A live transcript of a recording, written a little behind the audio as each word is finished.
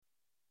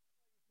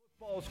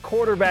Football's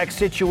quarterback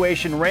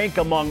situation rank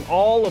among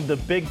all of the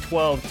Big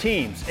 12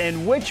 teams,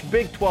 and which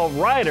Big 12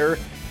 writer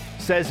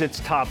says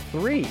it's top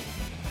 3?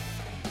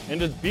 And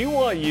does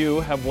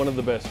BYU have one of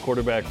the best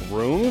quarterback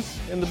rooms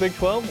in the Big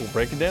 12? We'll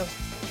break it down.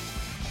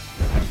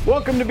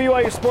 Welcome to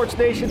BYU Sports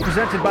Nation,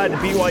 presented by the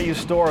BYU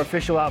Store,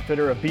 official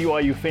outfitter of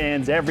BYU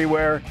fans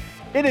everywhere.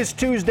 It is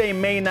Tuesday,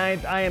 May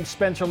 9th. I am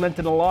Spencer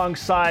Linton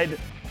alongside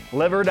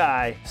Live or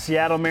Die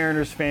Seattle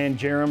Mariners fan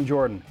Jarom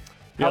Jordan.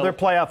 How are their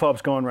playoff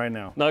hopes going right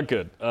now? Not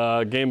good.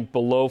 Game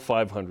below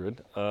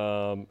 500.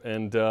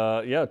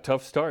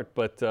 Tough start.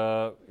 But,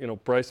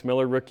 Bryce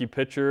Miller, rookie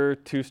pitcher,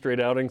 2 straight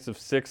outings of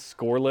 6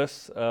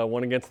 scoreless.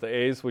 One against the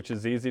A's, which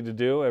is easy to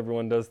do.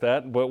 Everyone does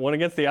that. But one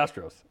against the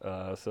Astros.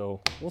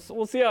 So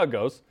we'll see how it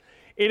goes.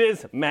 It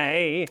is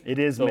May.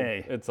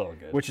 May. It's all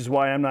good. Which is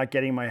why I'm not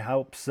getting my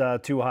hopes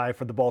too high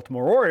for the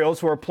Baltimore Orioles,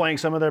 who are playing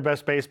some of their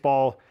best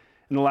baseball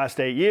in the last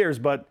 8 years.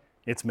 But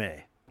it's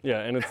May.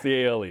 Yeah, and it's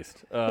the AL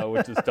East,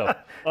 which is tough.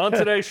 On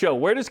today's show,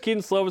 where does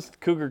Keaton Slovis, the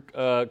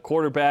Cougar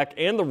quarterback,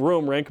 and the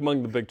room rank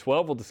among the Big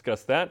 12? We'll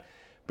discuss that.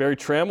 Barry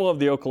Tramel of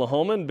the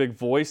Oklahoman, big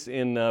voice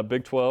in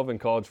Big 12 and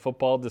college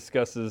football,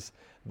 discusses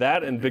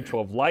that and Big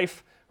 12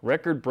 life.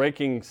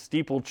 Record-breaking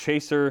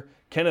steeplechaser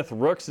Kenneth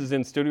Rooks is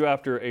in studio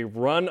after a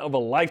run of a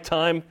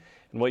lifetime.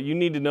 And what you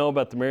need to know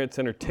about the Marriott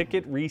Center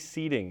ticket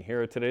reseating.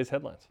 Here are today's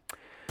headlines.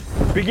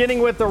 Beginning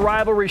with the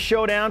rivalry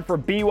showdown for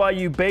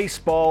BYU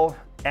baseball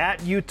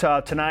at Utah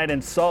tonight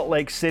in Salt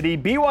Lake City.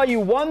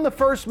 BYU won the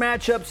first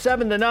matchup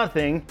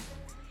 7-0.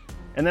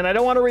 And then I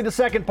don't want to read the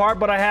second part,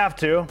 but I have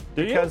to.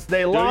 Because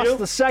they lost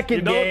the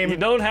second game. You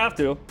don't have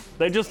to.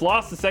 They just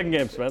lost the second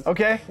game, Spence.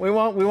 Okay, we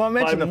won't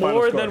mention the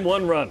final score. By more than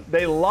one run.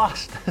 They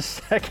lost the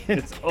second game.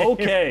 It's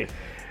okay.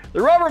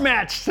 The rubber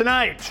match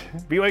tonight.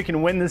 BYU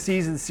can win the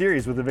season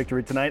series with a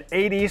victory tonight.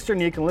 8 Eastern.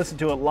 You can listen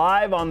to it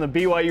live on the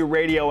BYU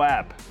radio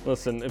app.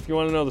 Listen, if you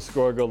want to know the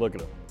score, go look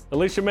it up.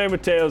 Alicia May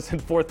Mateo's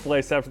in 4th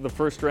place after the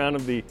first round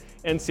of the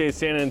NCAA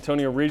San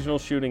Antonio Regional,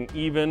 shooting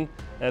even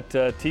at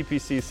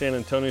TPC San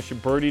Antonio. She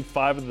birdied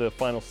 5 of the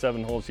final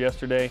 7 holes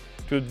yesterday.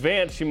 To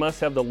advance, she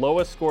must have the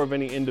lowest score of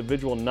any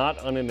individual not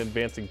on an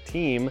advancing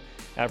team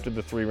after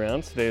the 3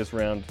 rounds. Today is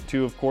round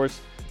 2, of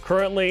course.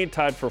 Currently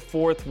tied for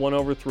 4th, 1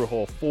 over through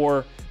hole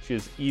 4. She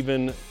is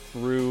even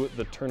through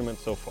the tournament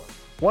so far.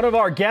 One of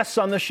our guests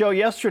on the show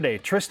yesterday,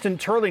 Tristan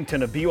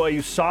Turlington of BYU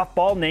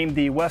softball, named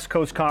the West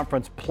Coast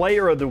Conference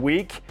Player of the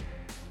Week.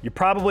 You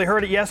probably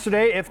heard it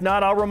yesterday. If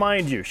not, I'll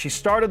remind you. She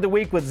started the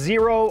week with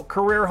 0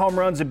 career home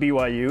runs at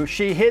BYU.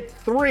 She hit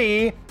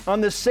 3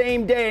 on the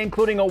same day,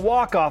 including a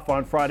walk-off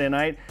on Friday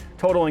night,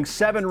 totaling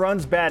 7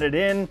 runs batted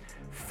in,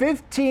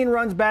 15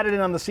 runs batted in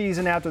on the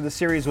season after the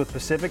series with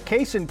Pacific.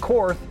 Case in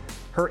Korth,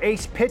 her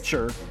ace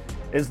pitcher,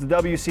 is the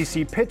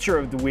WCC Pitcher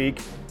of the Week.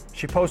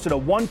 She posted a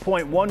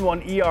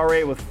 1.11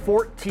 ERA with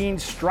 14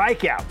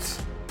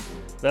 strikeouts.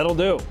 That'll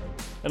do.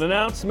 An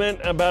announcement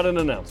about an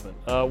announcement.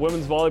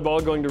 Women's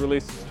volleyball going to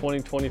release its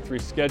 2023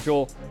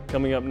 schedule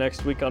coming up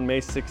next week on May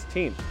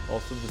 16th.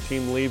 Also, the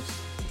team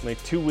leaves on a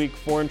 2-week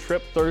foreign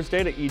trip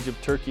Thursday to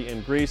Egypt, Turkey,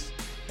 and Greece.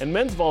 And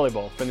men's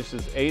volleyball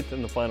finishes 8th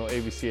in the final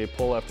AVCA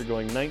poll after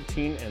going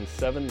 19-7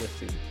 this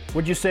season.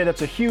 Would you say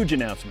that's a huge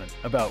announcement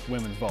about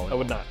women's volleyball? I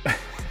would not.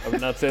 I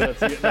would not say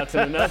that's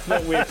an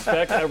announcement we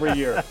expect every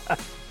year.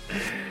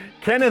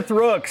 Kenneth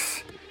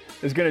Rooks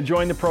is going to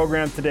join the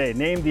program today.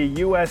 Named the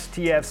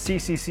USTF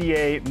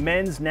CCCA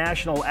Men's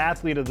National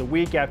Athlete of the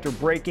Week after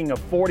breaking a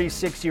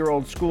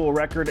 46-year-old school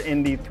record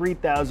in the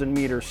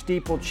 3,000-meter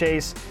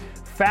steeplechase.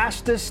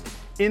 Fastest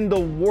in the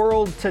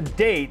world to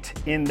date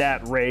in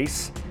that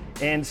race.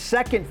 And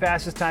second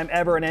fastest time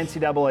ever in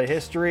NCAA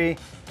history.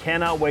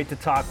 Cannot wait to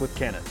talk with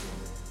Kenneth.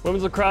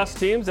 Women's lacrosse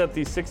teams at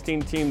the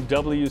 16-team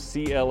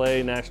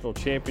WCLA National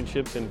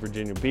Championships in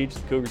Virginia Beach.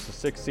 The Cougars are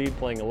 6th seed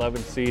playing 11th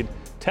seed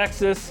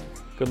Texas.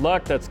 Good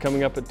luck. That's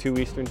coming up at 2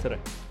 Eastern today.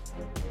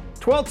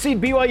 12th seed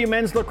BYU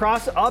men's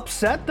lacrosse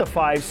upset the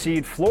 5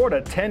 seed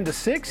Florida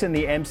 10-6 in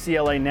the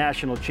MCLA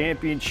National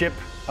Championship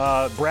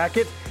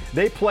bracket.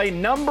 They play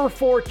number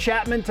 4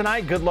 Chapman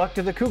tonight. Good luck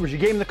to the Cougars. You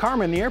gave them the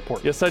karma in the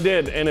airport. Yes, I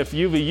did. And if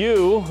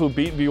UVU, who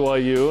beat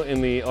BYU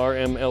in the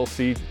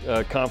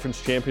RMLC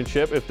Conference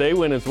Championship, if they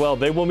win as well,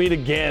 they will meet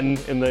again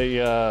in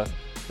the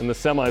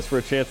semis for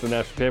a chance at the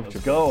National Championship.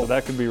 Let's go. So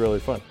that could be really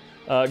fun.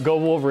 Go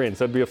Wolverines.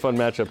 That'd be a fun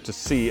matchup to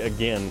see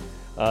again.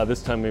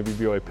 This time maybe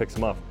BYU picks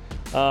them off.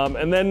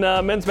 And then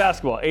men's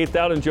basketball, 8th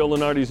out in Joe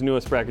Lunardi's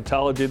newest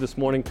bracketology this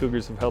morning.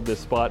 Cougars have held this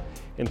spot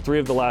in 3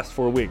 of the last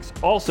 4 weeks.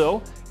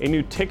 Also, a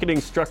new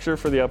ticketing structure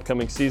for the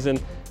upcoming season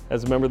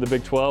as a member of the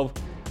Big 12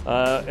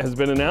 has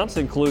been announced.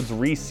 It includes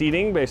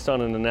reseating based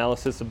on an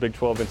analysis of Big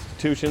 12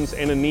 institutions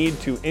and a need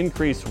to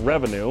increase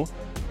revenue.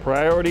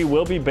 Priority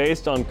will be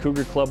based on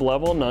Cougar Club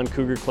level,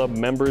 non-Cougar Club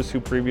members who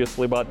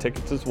previously bought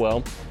tickets as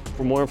well.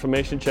 For more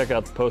information, check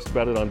out the post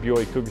about it on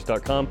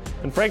BYUCougars.com.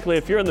 And frankly,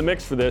 if you're in the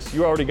mix for this,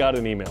 you already got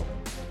an email.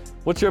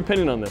 What's your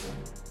opinion on this?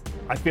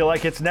 I feel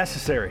like it's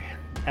necessary.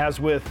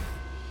 As with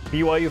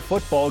BYU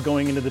football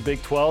going into the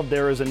Big 12,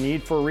 there is a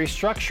need for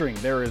restructuring.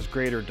 There is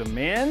greater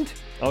demand.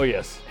 Oh,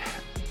 yes.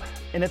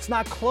 and it's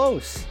not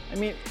close. I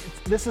mean,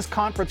 this is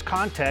conference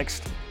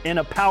context in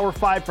a Power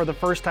 5 for the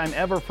first time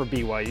ever for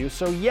BYU.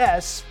 So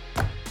yes,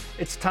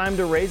 it's time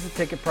to raise the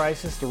ticket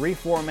prices, to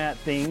reformat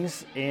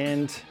things,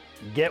 and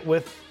get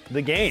with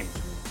the game.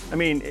 I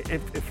mean,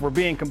 if we're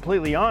being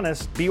completely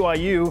honest,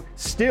 BYU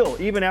still,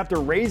 even after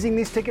raising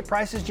these ticket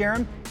prices,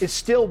 Jarom, is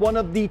still one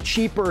of the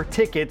cheaper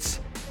tickets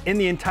in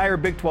the entire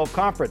Big 12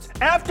 Conference.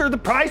 After the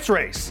price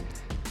raise,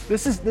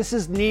 this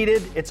is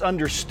needed, it's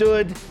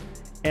understood,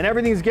 and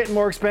everything's getting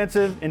more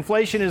expensive.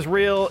 Inflation is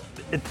real.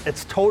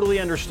 It's totally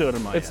understood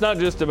in my It's not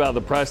just about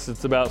the price,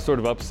 it's about sort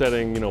of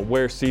upsetting,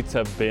 where seats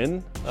have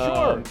been.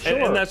 Sure.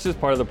 And that's just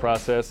part of the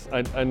process.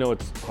 I know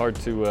it's hard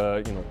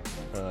to,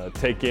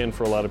 take in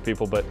for a lot of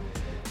people, but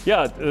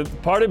yeah,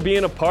 part of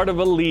being a part of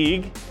a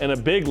league, and a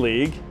big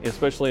league,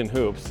 especially in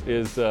hoops,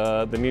 is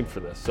the need for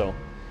this. So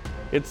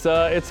it's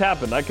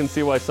happened. I can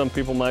see why some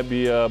people might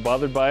be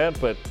bothered by it,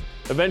 but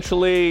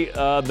eventually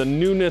the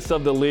newness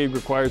of the league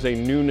requires a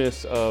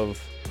newness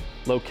of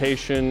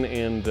location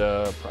and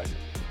pricing.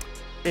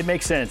 It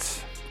makes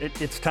sense.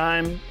 It's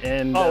time,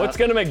 and it's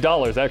going to make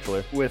dollars,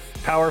 actually. With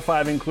Power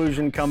 5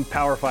 inclusion come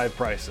Power 5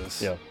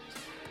 prices. Yeah.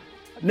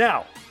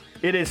 Now,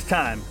 it is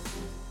time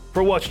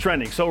for What's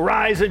Trending. So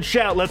rise and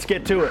shout. Let's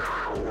get to it.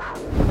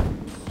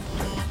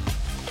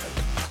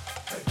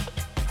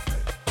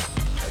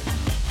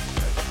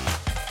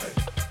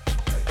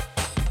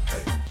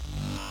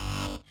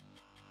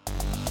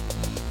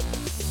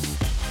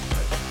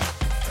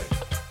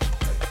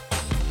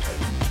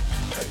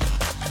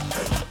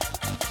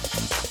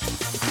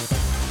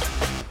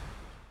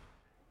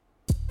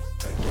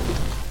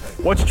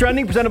 What's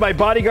Trending, presented by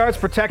Bodyguards,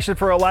 protection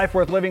for a life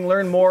worth living.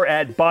 Learn more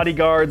at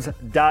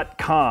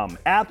bodyguards.com.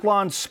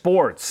 Athlon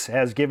Sports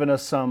has given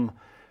us some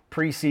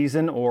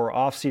preseason or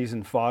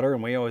off-season fodder,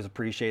 and we always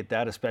appreciate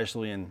that,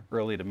 especially in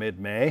early to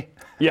mid-May.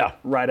 Yeah.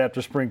 Right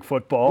after spring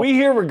football. We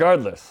hear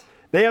regardless.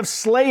 They have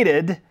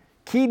slated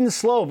Kedon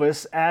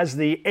Slovis as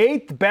the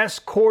 8th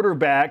best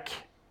quarterback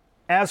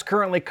as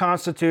currently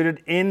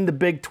constituted in the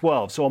Big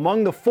 12. So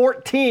among the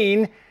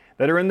 14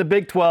 that are in the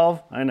Big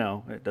 12, I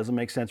know, it doesn't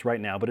make sense right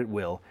now, but it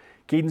will.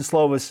 Kedon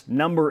Slovis,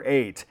 number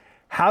 8.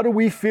 How do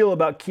we feel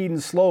about Kedon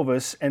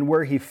Slovis and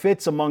where he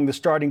fits among the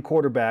starting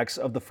quarterbacks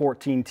of the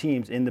 14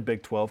 teams in the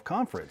Big 12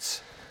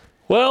 Conference?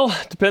 Well,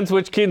 depends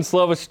which Kedon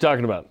Slovis you're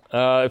talking about.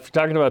 If you're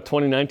talking about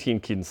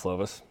 2019 Kedon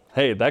Slovis,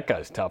 hey, that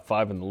guy's top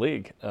 5 in the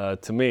league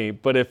to me.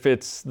 But if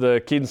it's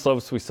the Kedon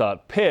Slovis we saw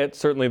at Pitt,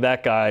 certainly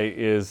that guy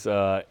is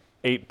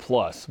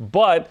 8+.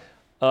 But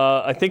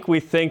I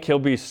think he'll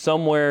be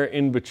somewhere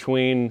in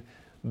between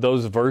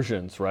those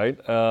versions, right?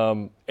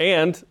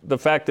 And the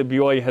fact that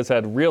BYU has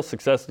had real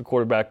success at the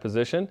quarterback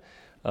position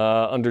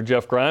under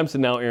Jeff Grimes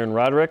and now Aaron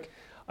Roderick,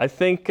 I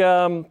think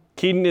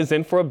Kedon is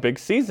in for a big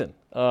season.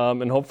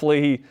 And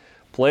hopefully he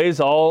plays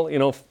all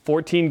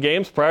 14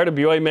 games prior to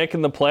BYU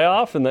making the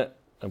playoff.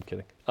 I'm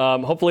kidding.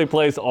 Hopefully he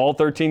plays all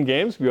 13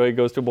 games. BYU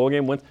goes to a bowl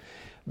game, wins.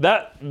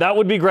 That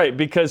would be great,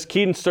 because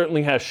Kedon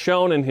certainly has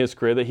shown in his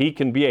career that he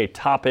can be a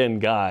top-end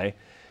guy.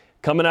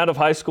 Coming out of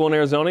high school in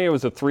Arizona, he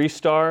was a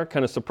 3-star,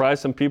 kind of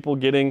surprised some people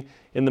getting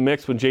in the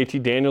mix when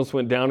JT Daniels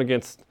went down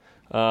against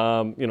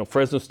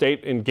Fresno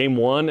State in game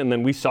 1, and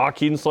then we saw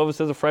Kedon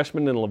Slovis as a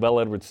freshman in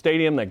LaVell Edwards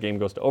Stadium. That game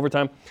goes to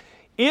overtime.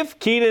 If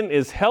Kedon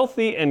is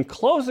healthy and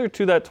closer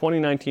to that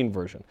 2019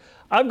 version,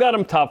 I've got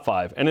him top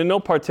 5, and in no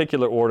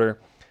particular order: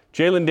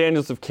 Jalen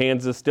Daniels of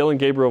Kansas, Dylan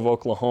Gabriel of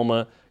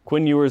Oklahoma,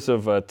 Quinn Ewers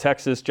of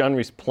Texas, John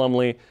Reese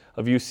Plumlee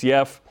of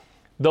UCF.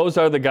 Those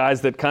are the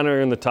guys that kind of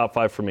are in the top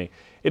 5 for me.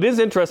 It is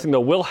interesting, though.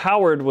 Will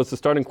Howard was the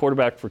starting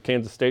quarterback for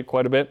Kansas State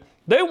quite a bit.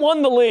 They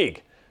won the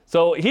league.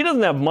 So he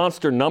doesn't have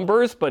monster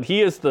numbers, but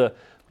he is the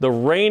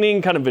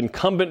reigning kind of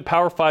incumbent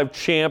Power 5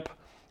 champ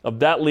of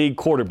that league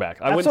quarterback.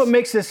 That's what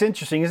makes this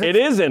interesting, isn't it? It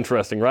is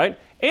interesting, right?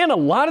 And a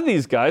lot of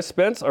these guys,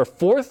 Spence, are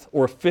 4th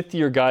or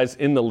 5th-year guys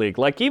in the league.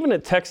 Like even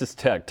at Texas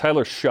Tech,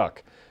 Tyler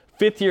Shuck,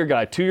 5th-year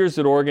guy, 2 years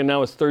at Oregon,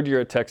 now his 3rd year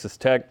at Texas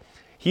Tech.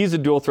 He's a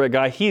dual-threat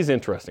guy. He's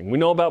interesting. We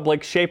know about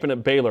Blake Shapen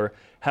at Baylor,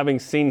 having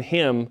seen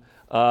him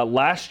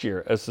last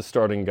year as the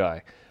starting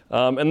guy.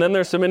 And then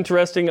there's some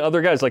interesting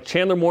other guys, like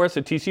Chandler Morris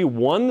at TCU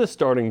won the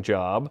starting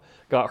job,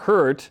 got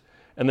hurt,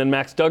 and then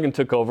Max Duggan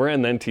took over,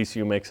 and then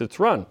TCU makes its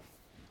run.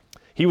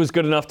 He was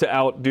good enough to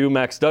outdo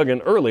Max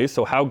Duggan early,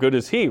 so how good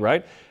is he,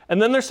 right?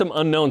 And then there's some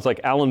unknowns, like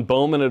Alan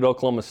Bowman at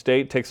Oklahoma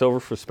State takes over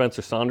for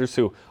Spencer Saunders,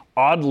 who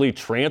oddly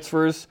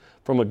transfers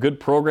from a good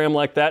program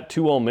like that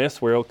to Ole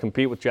Miss, where he'll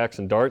compete with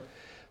Jackson Dart.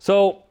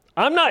 So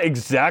I'm not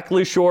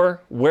exactly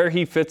sure where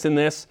he fits in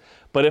this,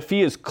 but if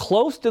he is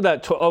close to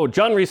that,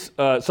 John Reese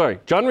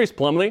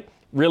Plumlee,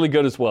 really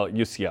good as well at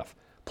UCF.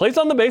 Plays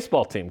on the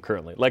baseball team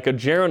currently, like a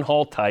Jaron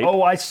Hall type.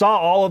 Oh, I saw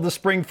all of the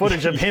spring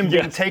footage of him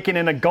being taken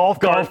in a golf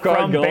cart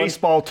from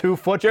baseball to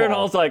football. Jaron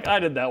Hall's like, I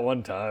did that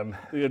one time,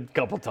 a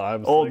couple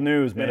times. Old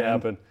news, man. It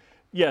happened.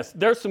 Yes,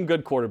 there's some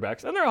good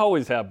quarterbacks, and there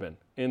always have been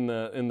in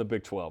the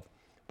Big 12.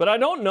 But I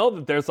don't know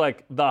that there's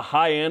like the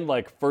high-end,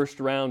 like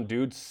first-round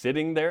dudes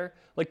sitting there.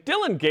 Like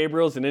Dylan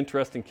Gabriel's an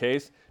interesting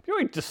case.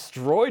 BYU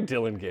destroyed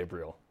Dylan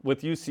Gabriel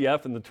with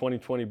UCF in the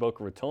 2020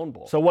 Boca Raton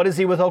Bowl. So what is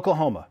he with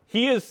Oklahoma?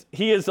 He is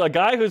a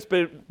guy who's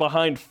been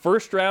behind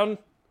first-round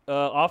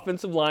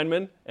offensive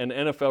linemen and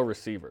NFL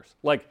receivers.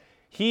 Like,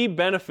 he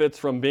benefits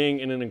from being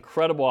in an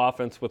incredible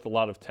offense with a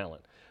lot of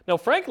talent. Now,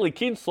 frankly,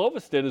 Keaton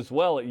Slovis did as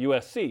well at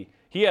USC.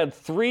 He had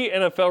 3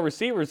 NFL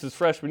receivers his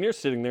freshman year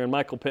sitting there, and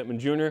Michael Pittman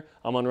Jr.,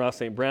 Amon-Ra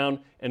St. Brown,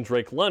 and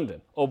Drake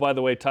London. Oh, by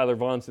the way, Tyler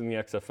Vaughn's in the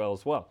XFL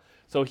as well.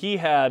 So he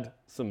had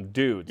some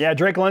dudes. Yeah,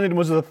 Drake London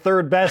was the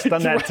 3rd best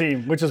on that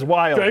team, which is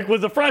wild. Drake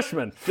was a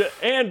freshman.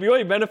 And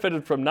BYU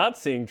benefited from not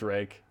seeing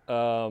Drake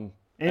in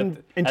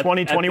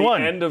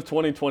 2021. At the end of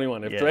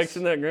 2021. If Yes. Drake's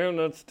in that ground,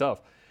 that's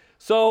tough.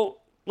 So,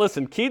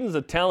 listen, Keaton's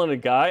a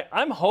talented guy.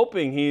 I'm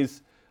hoping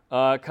he's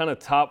kind of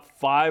top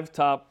 5,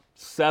 top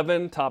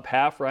 7, top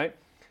half, right?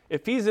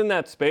 If he's in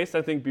that space,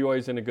 I think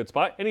BYU's in a good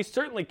spot, and he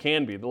certainly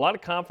can be. A lot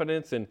of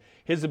confidence in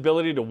his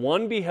ability to,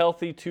 1, be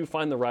healthy, 2,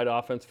 find the right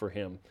offense for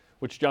him,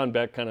 which John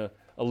Beck kind of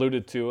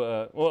alluded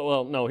to.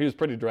 No, he was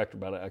pretty direct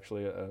about it,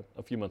 actually,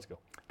 a few months ago.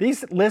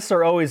 These lists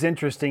are always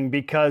interesting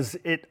because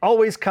it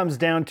always comes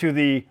down to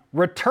the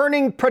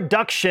returning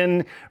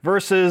production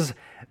versus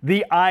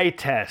the eye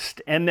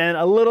test, and then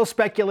a little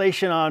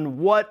speculation on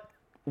what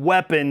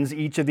weapons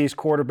each of these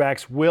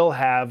quarterbacks will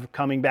have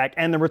coming back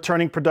and the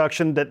returning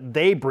production that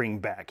they bring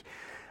back.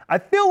 I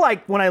feel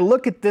like when I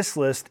look at this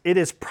list, it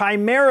is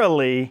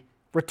primarily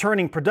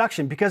returning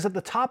production because at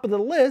the top of the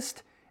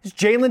list is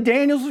Jalen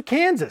Daniels of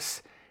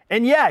Kansas.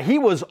 And yeah, he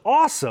was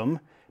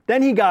awesome.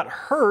 Then he got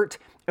hurt,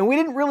 and we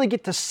didn't really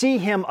get to see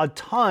him a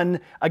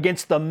ton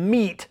against the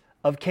meat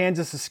of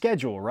Kansas'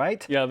 schedule,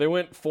 right? Yeah, they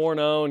went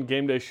 4-0, and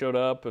game day showed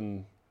up,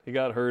 and he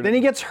got hurt. Then he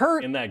gets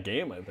hurt. In that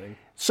game, I think.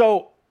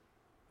 So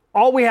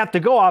all we have to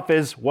go off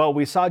is, well,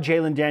 we saw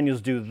Jalen Daniels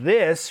do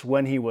this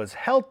when he was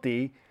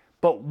healthy,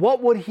 but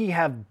what would he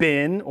have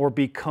been or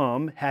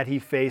become had he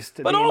faced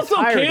the entirety also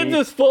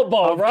Kansas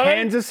football, of right?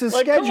 Kansas'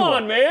 like, schedule? Come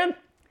on, man.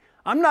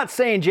 I'm not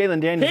saying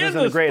Jalen Daniels isn't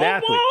a Kansas great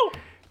football?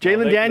 athlete.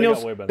 Jalen they Daniels,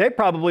 got way better. they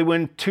probably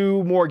win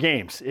 2 more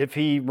games if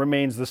he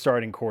remains the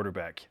starting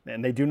quarterback,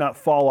 and they do not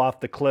fall off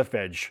the cliff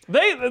edge.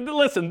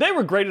 Listen, they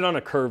were graded on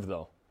a curve,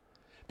 though.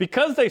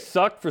 Because they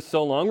sucked for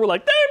so long, we're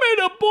like, they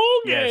made a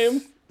bowl game.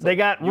 Yes. They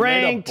got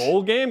ranked. Made a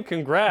bowl game?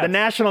 Congrats. The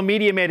national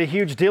media made a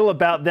huge deal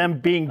about them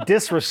being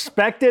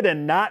disrespected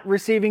and not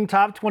receiving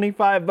top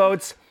 25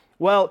 votes.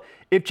 Well,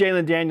 if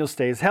Jalen Daniels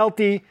stays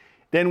healthy,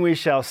 then we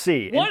shall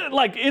see.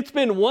 It's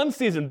been one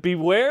season.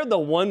 Beware the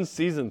one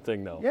season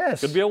thing, though. Yes.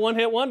 Could be a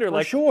one-hit wonder,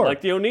 like the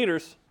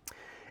Oneaters.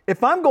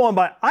 If I'm going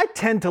by, I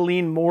tend to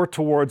lean more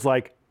towards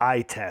like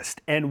eye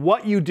test and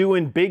what you do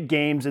in big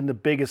games in the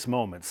biggest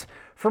moments.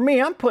 For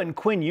me, I'm putting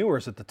Quinn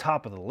Ewers at the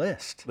top of the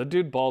list. The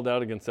dude balled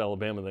out against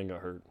Alabama, then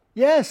got hurt.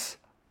 Yes.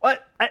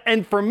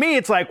 And for me,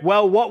 it's like,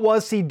 well, what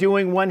was he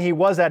doing when he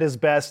was at his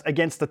best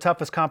against the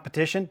toughest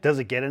competition? Does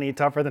it get any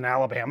tougher than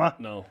Alabama?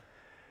 No.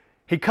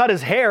 He cut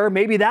his hair.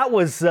 Maybe that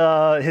was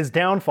his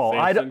downfall.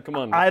 Samson, come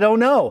on. I don't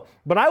know.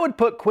 But I would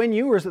put Quinn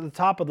Ewers at the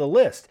top of the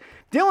list.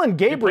 Dylan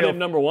Gabriel. You put him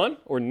number 1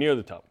 or near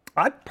the top?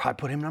 I'd probably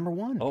put him number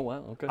 1. Oh,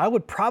 wow. Okay. I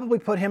would probably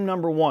put him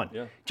number 1.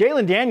 Yeah.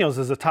 Jalen Daniels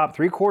is a top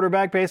 3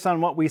 quarterback based on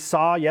what we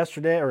saw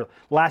yesterday, or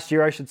last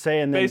year, I should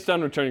say. And then based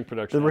on returning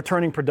production. the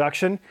returning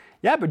production.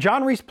 Yeah, but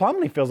John Reese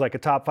Plumlee feels like a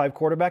top 5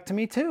 quarterback to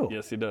me, too.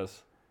 Yes, he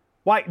does.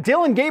 Why,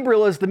 Dylan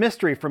Gabriel is the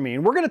mystery for me.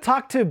 And we're going to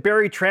talk to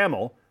Barry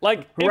Tramel,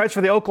 who writes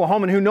for the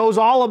Oklahoman, who knows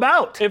all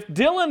about If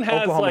Dylan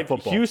has Oklahoma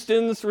football.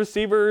 Houston's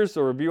receivers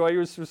or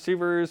BYU's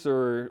receivers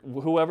or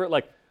whoever,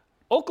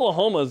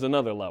 Oklahoma is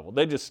another level.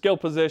 They just skill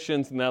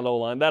positions and that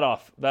O-line. That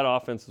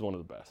offense is one of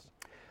the best.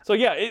 So,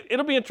 yeah,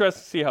 it'll be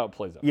interesting to see how it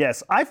plays out.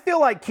 Yes, I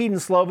feel like Keaton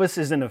Slovis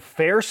is in a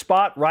fair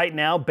spot right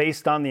now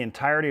based on the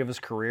entirety of his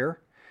career.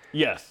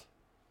 Yes.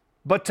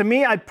 But to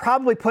me, I'd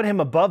probably put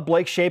him above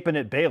Blake Shapen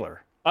at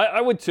Baylor.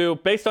 I would too,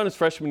 based on his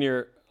freshman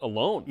year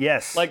alone.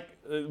 Yes.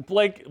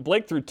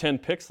 Blake threw 10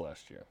 picks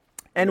last year.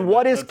 And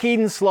what is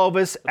Keaton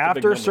Slovis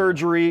after number.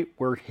 surgery?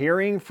 We're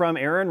hearing from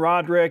Aaron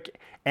Roderick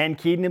and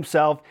Keaton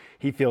himself.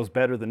 He feels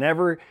better than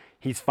ever.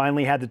 He's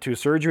finally had the 2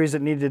 surgeries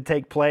that needed to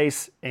take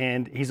place,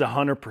 and he's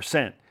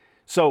 100%.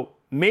 So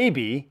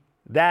maybe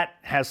that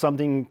has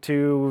something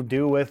to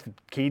do with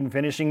Keaton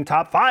finishing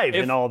top 5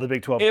 in all the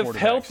Big 12 quarterbacks. If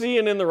healthy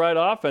and in the right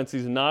offense,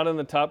 he's not in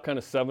the top kind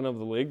of 7 of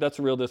the league. That's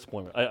a real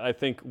disappointment. I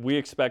think we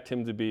expect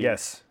him to be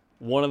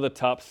one of the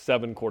top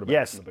 7 quarterbacks.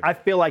 Yes, in the Big 12. I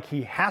feel like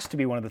he has to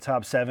be one of the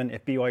top 7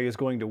 if BYU is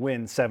going to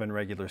win 7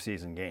 regular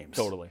season games.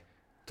 Totally.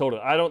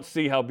 I don't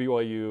see how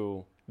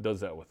BYU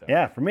does that with that.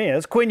 Yeah, for me,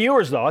 it's Quinn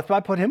Ewers, though. That's why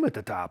I put him at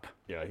the top.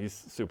 Yeah, he's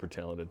super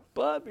talented.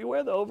 But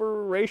beware the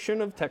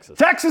overration of Texas.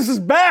 Texas is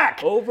back!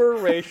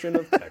 Overration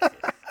of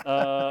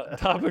Texas.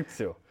 Topic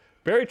 2.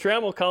 Barry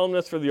Tramel,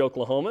 columnist for the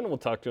Oklahoman. We'll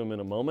talk to him in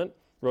a moment.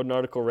 Wrote an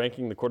article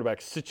ranking the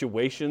quarterback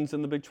situations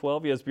in the Big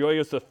 12. He has BYU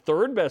as the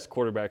 3rd best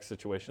quarterback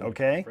situation in the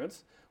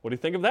conference. What do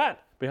you think of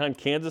that, behind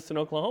Kansas and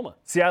Oklahoma?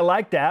 See, I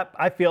like that.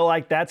 I feel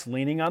like that's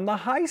leaning on the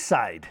high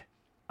side.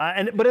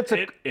 But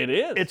it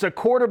is. It's a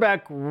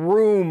quarterback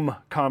room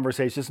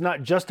conversation. It's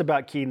not just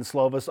about Keaton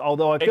Slovis,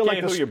 although I feel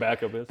like who your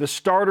backup is. The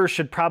starter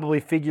should probably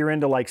figure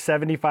into like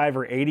 75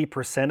 or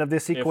 80% of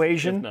this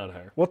equation. If not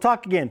higher. We'll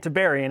talk again to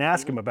Barry and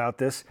ask him about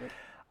this.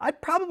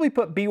 I'd probably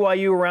put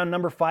BYU around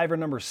number 5 or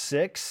number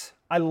 6.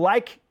 I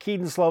like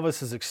Keaton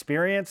Slovis'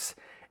 experience,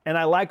 and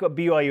I like what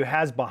BYU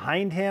has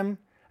behind him.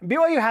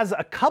 BYU has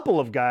a couple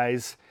of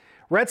guys.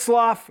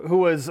 Retzloff, who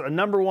was a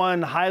number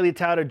 1 highly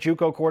touted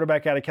JUCO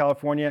quarterback out of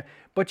California,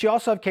 but you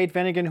also have Cade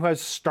Finnegan, who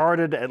has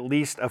started at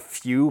least a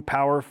few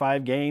Power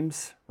 5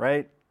 games,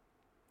 right?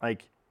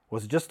 Like,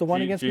 was it just the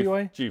one against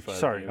BYU? G5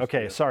 Sorry, games,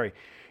 okay, yeah. sorry.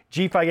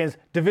 G5 games,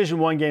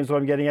 Division I games, what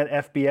I'm getting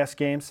at, FBS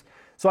games.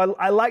 So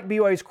I like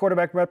BYU's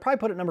quarterback, but I'd probably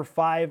put it number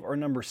 5 or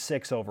number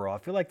 6 overall. I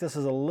feel like this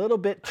is a little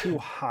bit too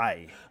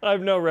high. I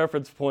have no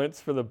reference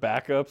points for the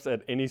backups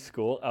at any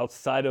school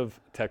outside of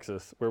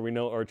Texas, where we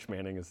know Arch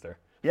Manning is there.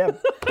 Yeah,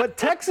 but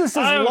Texas is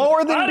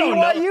lower than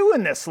BYU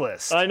in this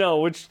list. I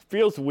know, which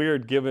feels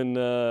weird given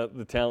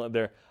the talent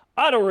there.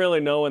 I don't really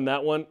know in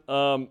that one.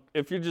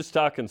 If you're just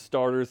talking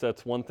starters,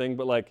 that's one thing.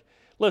 But, like,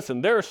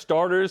 listen, there are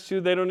starters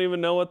who they don't even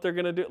know what they're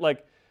going to do.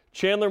 Like,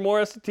 Chandler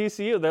Morris at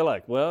TCU, they're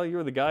like, well, you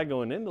were the guy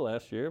going into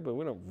last year, but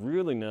we don't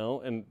really know.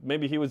 And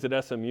maybe he was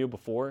at SMU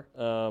before,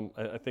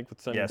 I think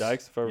with Sonny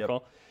Dykes, if I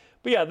recall.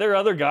 But, yeah, there are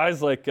other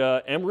guys like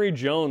Emory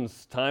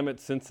Jones' time at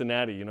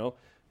Cincinnati, you know.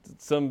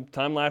 Some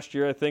time last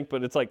year, I think.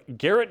 But it's like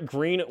Garrett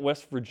Green at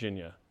West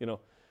Virginia. You know,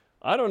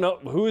 I don't know.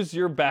 Who's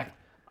your back?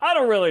 I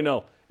don't really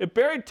know. If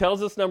Barry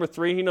tells us number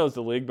 3, he knows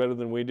the league better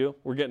than we do.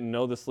 We're getting to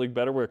know this league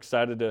better. We're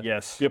excited to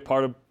be a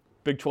part of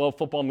Big 12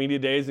 football media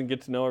days and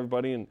get to know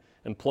everybody and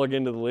plug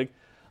into the league.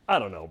 I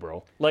don't know,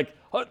 bro. Like,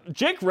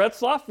 Jake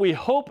Retzloff, we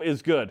hope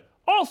is good.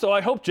 Also,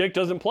 I hope Jake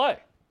doesn't play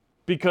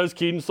because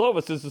Keaton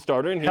Slovis is the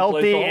starter and he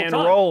plays the whole healthy and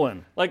time.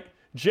 rolling. Like,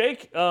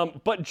 Jake,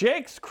 but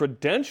Jake's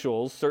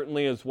credentials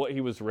certainly is what he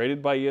was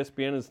rated by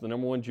ESPN as the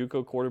number 1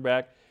 JUCO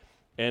quarterback,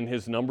 and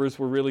his numbers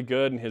were really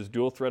good and his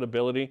dual threat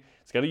ability.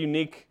 He's got a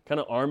unique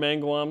kind of arm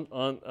angle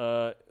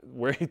on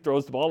where he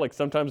throws the ball. Like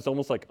sometimes it's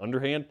almost like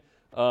underhand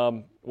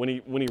when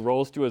he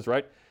rolls to his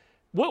right.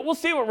 We'll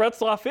see what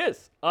Retzloff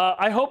is.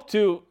 I hope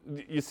to.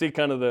 You see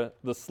kind of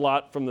the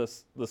slot from the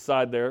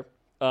side there.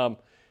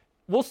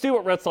 We'll see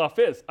what Retzloff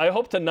is. I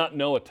hope to not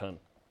know a ton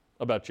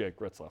about Jake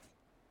Retzloff.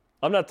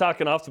 I'm not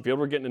talking off the field.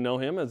 We're getting to know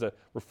him as a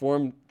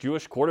Reformed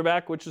Jewish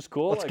quarterback, which is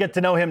cool. Let's get to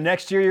know him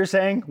next year, you're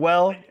saying?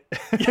 Well.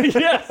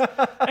 Yes.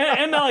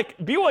 And like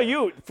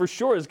BYU for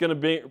sure is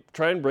going to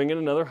try and bring in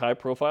another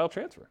high-profile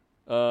transfer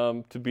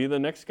to be the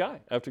next guy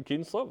after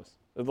Keaton Slovis.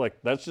 It's like,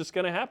 that's just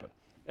going to happen.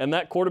 And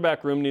that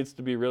quarterback room needs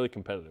to be really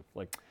competitive.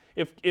 Like,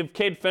 if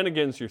Cade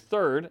Finnegan's your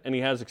third and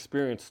he has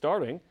experience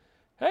starting,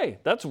 hey,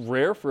 that's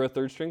rare for a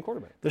third-string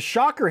quarterback. The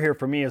shocker here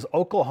for me is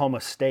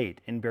Oklahoma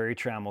State in Barry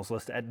Tramel's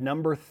list at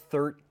number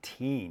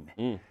 13.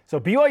 So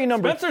BYU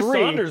number Spencer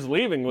 3. Saunders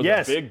leaving was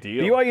a big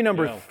deal. BYU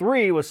number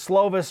 3 was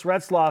Slovis,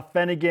 Retzloff,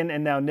 Finnegan,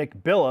 and now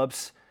Nick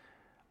Billups.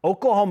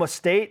 Oklahoma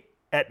State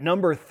at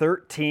number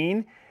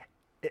 13.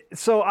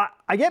 So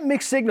I get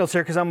mixed signals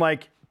here because I'm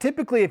like,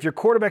 typically if your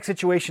quarterback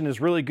situation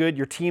is really good,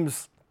 your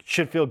teams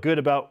should feel good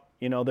about,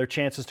 their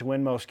chances to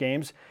win most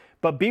games.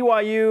 But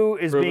BYU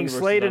is being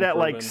slated at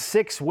like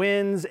 6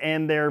 wins,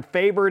 and they're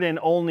favored in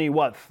only,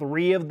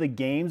 3 of the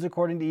games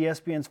according to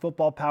ESPN's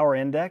Football Power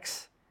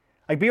Index?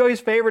 Like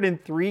BYU's favored in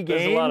 3 games.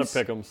 There's a lot of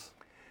pick'ems.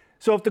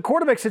 So if the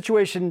quarterback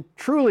situation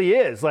truly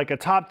is like a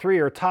top 3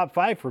 or top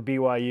 5 for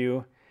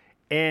BYU,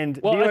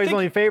 and BYU's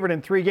only favored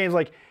in 3 games,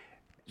 like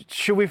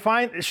should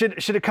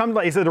it come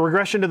like, is it a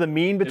regression to the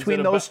mean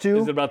between those two?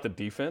 Is it about the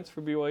defense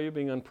for BYU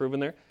being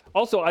unproven there?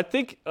 Also, I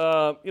think,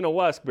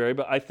 we'll ask Barry,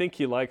 but I think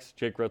he likes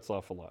Jake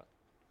Retzloff a lot.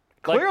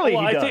 Clearly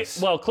he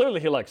does.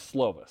 Clearly he likes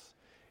Slovis.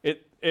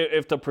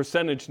 If the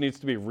percentage needs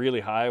to be really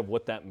high of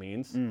what that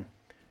means.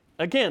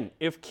 Again,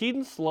 if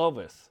Keaton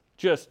Slovis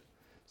just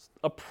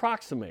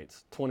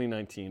approximates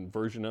 2019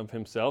 version of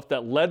himself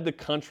that led the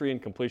country in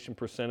completion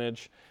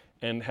percentage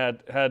and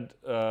had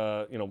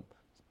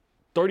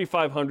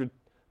 3,500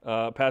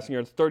 passing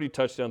yards, 30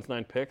 touchdowns,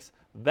 9 picks,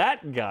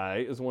 that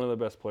guy is one of the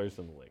best players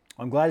in the league.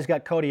 I'm glad he's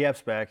got Cody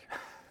Epps back.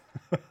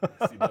 Yes,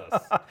 he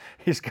does.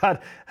 He's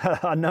got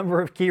a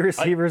number of key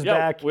receivers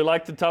back. We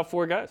like the top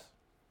 4 guys.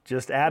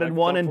 Just added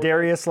one in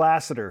Darius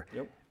Lassiter.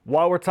 Yep.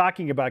 While we're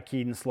talking about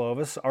Keaton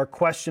Slovis, our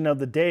question of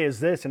the day is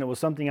this, and it was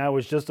something I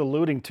was just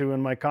alluding to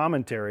in my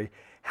commentary.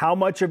 How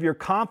much of your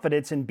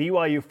confidence in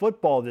BYU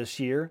football this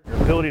year, your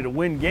ability to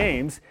win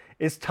games,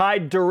 is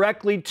tied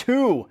directly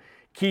to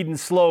Keaton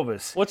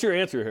Slovis? What's your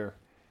answer here?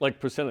 Like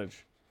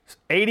percentage?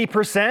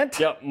 80%?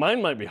 Yeah,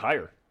 mine might be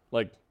higher.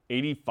 Like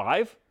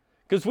 85?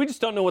 Because we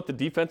just don't know what the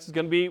defense is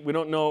going to be. We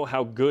don't know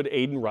how good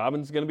Aiden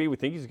Robbins is going to be. We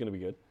think he's going to be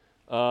good.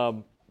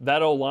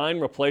 That O-line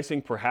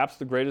replacing perhaps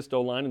the greatest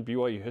O-line in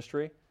BYU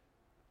history.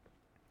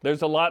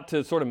 There's a lot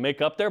to sort of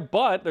make up there,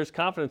 but there's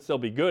confidence they'll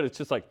be good. It's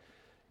just like,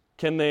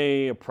 can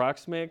they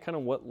approximate kind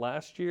of what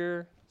last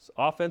year's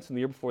offense and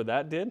the year before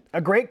that did?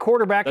 A great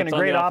quarterback and a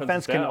great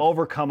offense can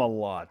overcome a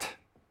lot.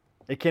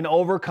 It can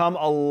overcome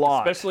a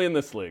lot. Especially in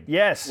this league.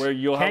 Yes. Where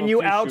you'll have Can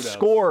you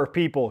outscore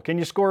people? Can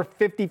you score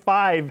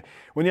 55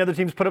 when the other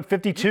teams put up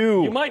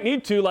 52? You might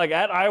need to, like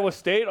at Iowa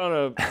State on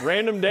a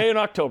random day in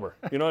October.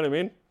 You know what I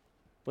mean?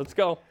 Let's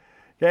go.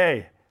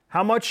 Okay.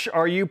 How much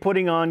are you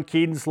putting on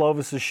Keaton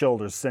Slovis'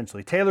 shoulders,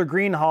 essentially? Taylor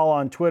Greenhall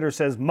on Twitter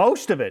says,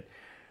 most of it.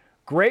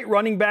 Great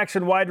running backs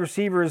and wide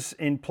receivers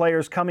in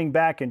players coming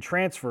back and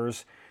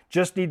transfers.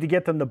 Just need to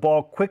get them the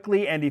ball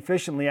quickly and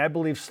efficiently. I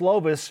believe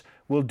Slovis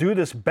will do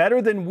this better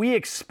than we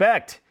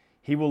expect.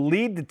 He will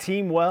lead the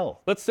team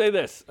well. Let's say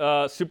this.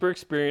 Super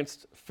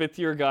experienced,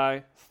 fifth-year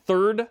guy,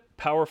 third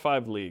Power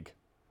 5 league.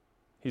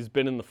 He's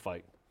been in the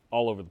fight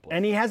all over the place.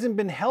 And he hasn't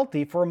been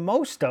healthy for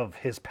most of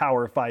his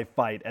Power 5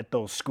 fight at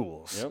those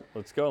schools. Yep,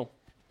 let's go.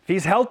 If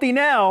he's healthy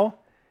now,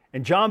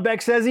 and John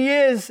Beck says he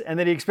is, and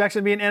that he expects him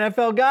to be an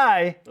NFL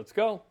guy, let's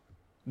go.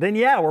 Then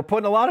yeah, we're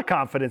putting a lot of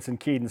confidence in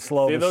Keaton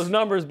Slovis. See those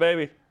numbers,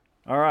 baby.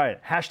 All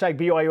right. Hashtag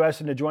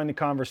BYUSN to join the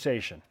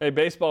conversation. Hey,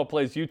 baseball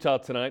plays Utah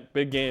tonight.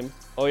 Big game.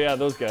 Oh, yeah,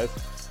 those guys.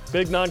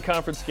 Big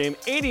non-conference game,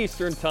 8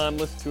 Eastern time.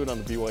 Listen to it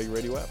on the BYU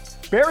Radio app.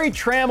 Barry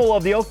Tramel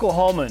of the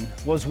Oklahoman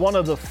was one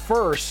of the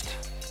first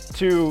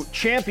to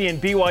champion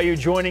BYU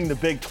joining the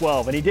Big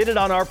 12, and he did it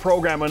on our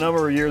program a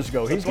number of years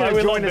ago. He's going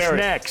to join us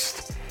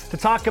next to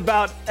talk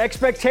about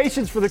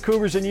expectations for the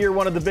Cougars in year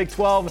one of the Big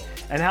 12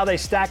 and how they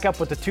stack up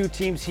with the two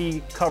teams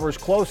he covers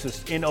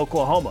closest in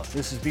Oklahoma.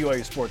 This is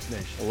BYU Sports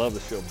Nation. I love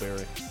the show,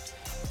 Barry.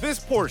 This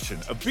portion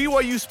of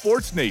BYU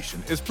Sports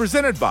Nation is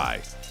presented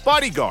by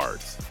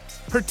Bodyguards.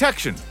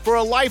 Protection for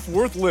a life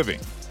worth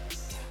living.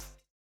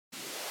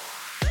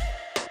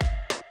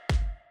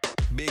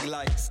 Big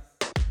lights,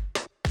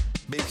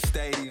 big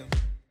stadium,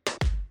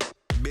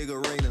 big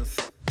arenas.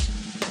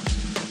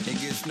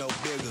 It gets no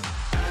bigger.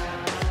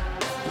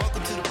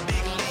 Welcome to the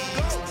big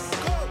leagues.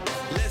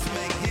 Let's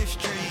make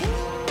history.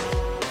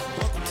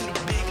 Welcome to the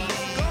big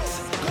leagues.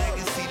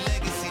 Legacy,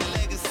 legacy,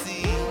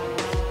 legacy.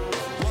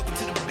 Welcome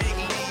to the big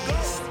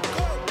leagues.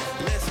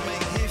 Let's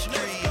make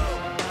history.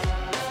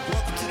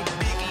 Welcome to the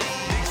big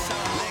leagues.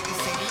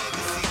 Legacy,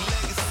 legacy,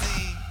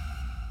 legacy.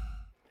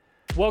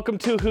 Welcome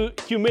to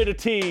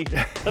humidity.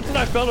 That's what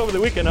I felt over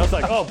the weekend. I was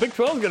like, oh, Big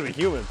 12 is going to be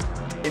humid.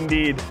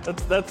 Indeed.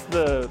 That's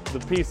the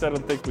piece I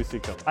don't think we see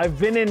coming. I've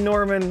been in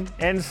Norman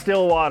and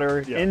Stillwater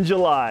in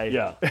July.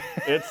 Yeah,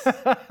 it's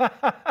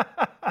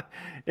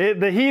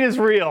the heat is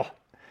real.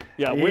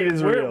 Yeah,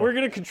 we're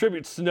going to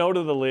contribute snow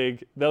to the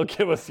league. They'll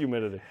give us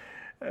humidity.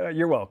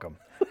 You're welcome.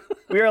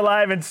 We are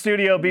live in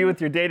Studio B with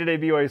your day-to-day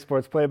BYU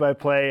Sports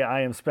play-by-play.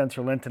 I am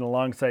Spencer Linton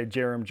alongside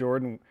Jarom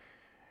Jordan.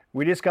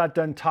 We just got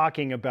done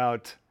talking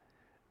about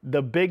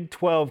the Big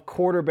 12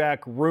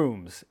 quarterback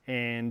rooms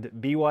and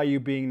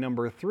BYU being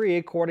number 3,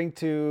 according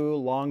to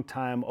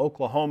longtime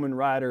Oklahoman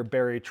writer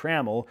Barry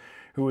Tramel,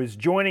 who is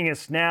joining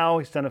us now.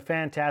 He's done a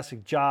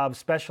fantastic job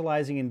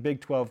specializing in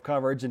Big 12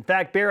 coverage. In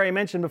fact, Barry, I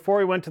mentioned before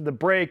we went to the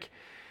break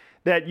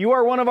that you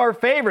are one of our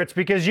favorites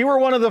because you were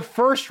one of the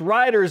first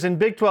writers in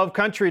Big 12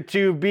 country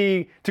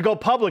to go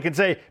public and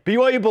say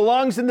BYU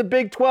belongs in the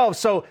Big 12.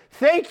 So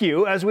thank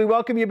you as we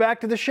welcome you back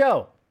to the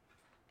show.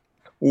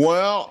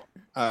 Well,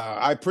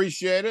 I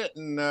appreciate it,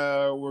 and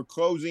we're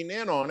closing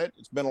in on it.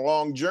 It's been a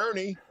long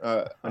journey.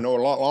 I know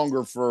a lot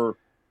longer for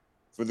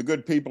the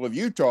good people of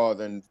Utah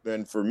than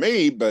for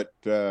me, but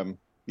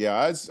yeah,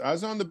 I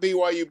was on the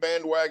BYU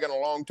bandwagon a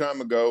long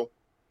time ago.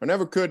 I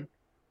never could,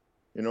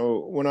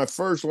 when I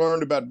first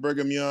learned about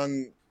Brigham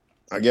Young,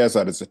 I guess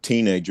I was a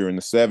teenager in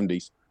the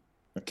 70s,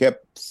 I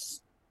kept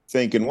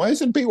thinking, why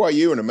isn't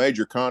BYU in a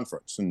major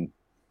conference? And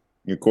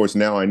of course,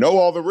 now I know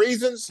all the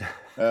reasons.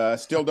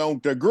 Still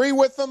don't agree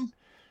with them,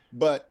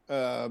 but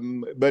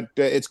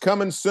it's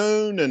coming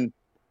soon. And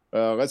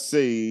let's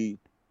see,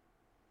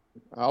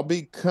 I'll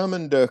be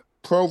coming to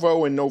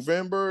Provo in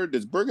November.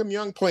 Does Brigham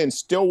Young play in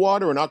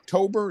Stillwater in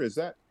October? Is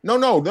that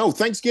no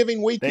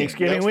Thanksgiving weekend?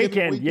 Thanksgiving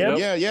weekend.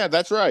 Yep. Yeah,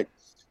 that's right.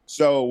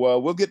 So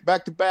we'll get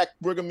back-to-back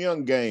Brigham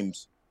Young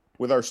games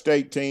with our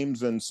state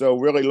teams, and so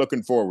really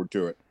looking forward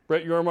to it.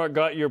 Brett Yormark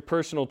got your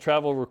personal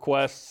travel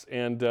requests,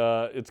 and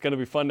it's going to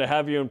be fun to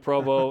have you in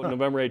Provo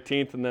November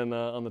 18th and then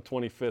on the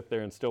 25th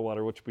there in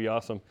Stillwater, which will be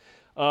awesome.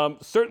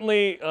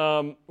 Certainly,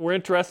 we're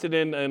interested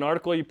in an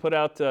article you put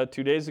out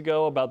 2 days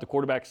ago about the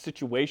quarterback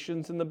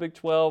situations in the Big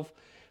 12.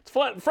 It's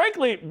fun.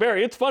 Frankly,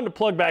 Barry, it's fun to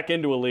plug back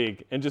into a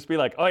league and just be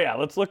like, oh, yeah,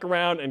 let's look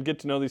around and get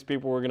to know these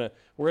people.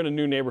 We're in a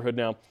new neighborhood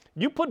now.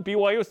 You put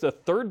BYU as the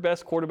third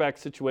best quarterback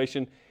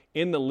situation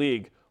in the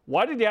league.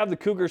 Why did you have the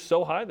Cougars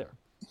so high there?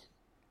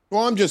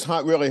 Well, I'm just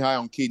really high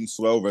on Keaton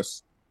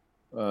Slovis,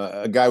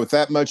 a guy with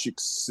that much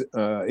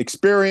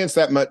experience,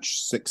 that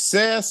much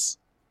success.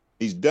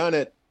 He's done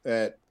it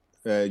at,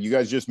 you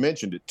guys just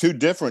mentioned it, 2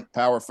 different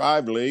Power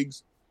 5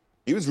 leagues.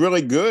 He was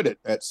really good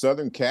at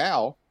Southern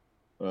Cal.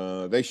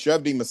 They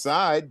shoved him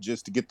aside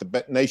just to get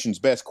the nation's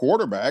best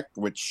quarterback,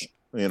 which,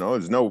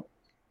 is no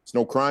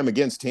crime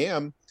against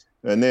him.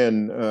 And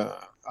then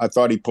I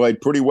thought he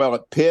played pretty well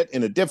at Pitt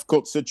in a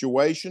difficult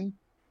situation.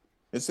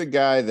 It's a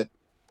guy that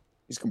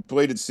he's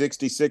completed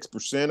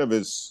 66% of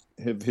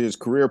his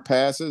career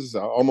passes,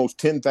 almost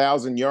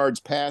 10,000 yards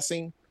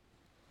passing.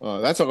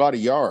 That's a lot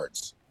of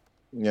yards.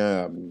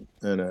 And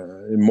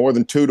more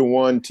than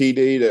 2-to-1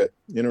 TD to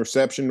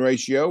interception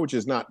ratio, which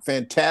is not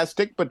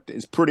fantastic, but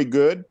is pretty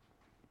good.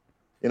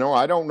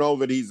 I don't know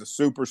that he's a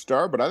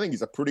superstar, but I think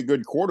he's a pretty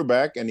good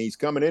quarterback, and he's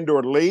coming into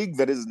a league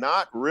that is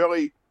not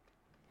really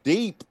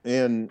deep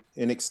in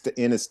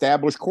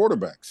established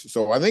quarterbacks.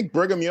 So I think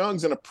Brigham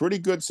Young's in a pretty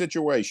good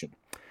situation.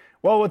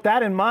 Well, with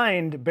that in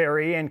mind,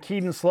 Barry, and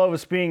Keaton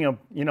Slovis being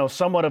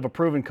somewhat of a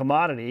proven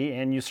commodity,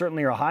 and you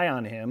certainly are high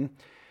on him,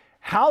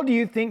 how do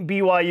you think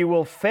BYU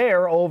will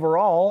fare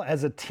overall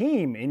as a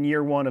team in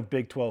year one of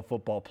Big 12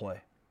 football play?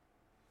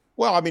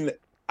 Well, I mean,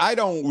 I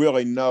don't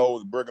really know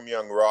the Brigham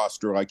Young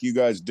roster like you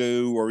guys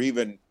do, or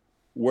even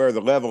where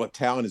the level of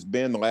talent has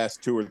been the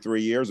last 2 or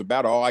 3 years.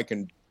 About all I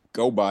can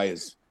go by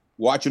is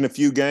watching a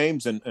few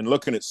games and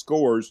looking at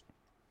scores.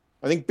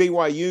 I think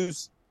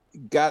BYU's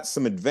got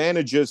some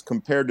advantages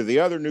compared to the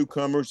other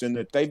newcomers in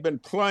that they've been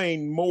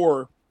playing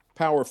more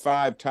Power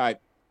 5 type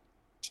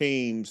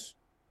teams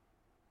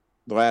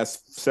the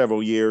last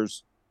several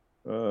years.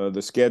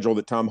 The schedule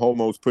that Tom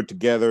Holmoe's put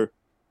together,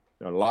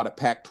 a lot of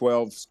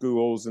Pac-12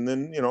 schools, and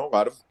then a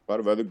lot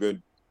of other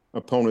good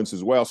opponents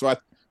as well. So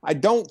I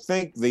don't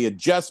think the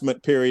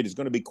adjustment period is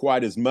going to be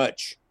quite as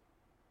much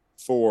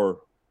for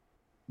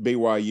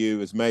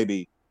BYU as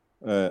maybe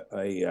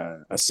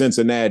a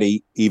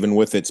Cincinnati, even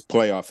with its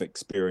playoff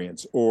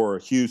experience, or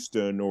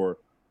Houston or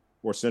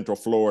Central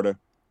Florida.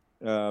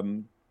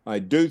 I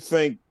do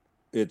think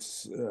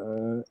it's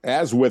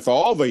as with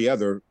all the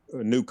other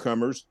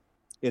newcomers,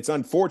 it's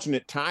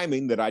unfortunate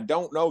timing that I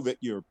don't know that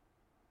your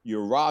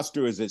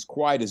roster is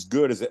quite as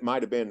good as it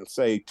might have been,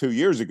 say, 2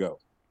 years ago.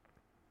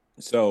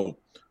 So,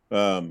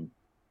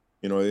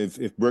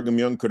 if Brigham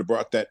Young could have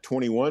brought that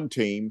 21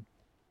 team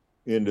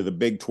into the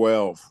Big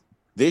 12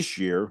 this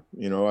year,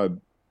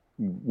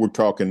 we're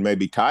talking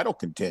maybe title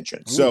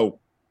contention. So,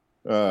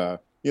 I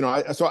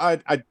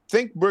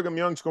think Brigham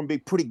Young's going to be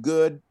pretty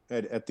good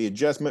at the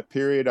adjustment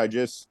period. I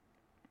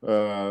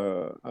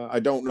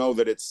don't know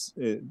that it's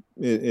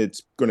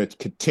going to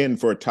contend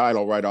for a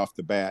title right off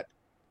the bat.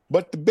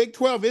 But the Big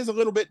 12 is a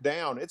little bit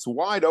down. It's a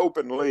wide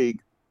open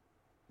league.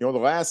 The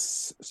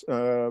last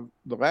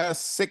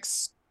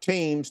 6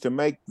 teams to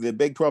make the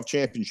Big 12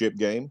 championship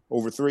game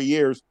over 3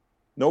 years,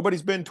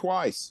 nobody's been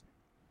twice.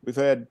 We've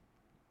had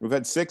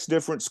 6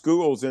 different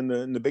schools in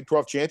the Big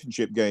 12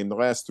 championship game the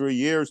last 3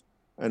 years,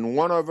 and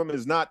one of them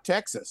is not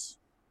Texas.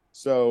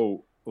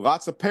 So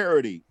lots of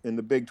parity in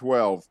the Big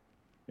 12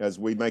 as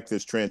we make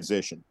this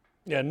transition.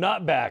 Yeah,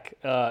 not back,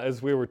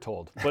 as we were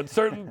told. But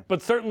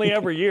certainly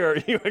every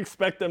year you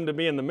expect them to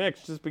be in the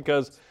mix just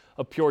because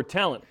of pure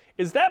talent.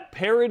 Is that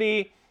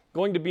parity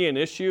going to be an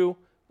issue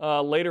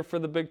later for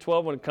the Big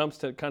 12 when it comes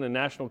to kind of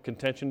national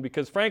contention?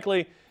 Because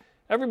frankly,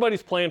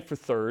 everybody's playing for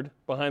third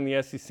behind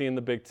the SEC and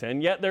the Big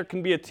Ten. Yet there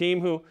can be a team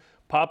who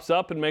pops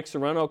up and makes a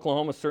run.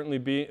 Oklahoma's certainly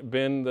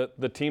been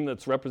the team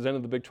that's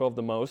represented the Big 12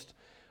 the most.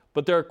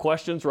 But there are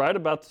questions, right,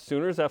 about the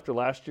Sooners after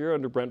last year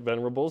under Brent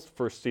Venables'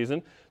 first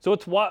season. So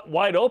it's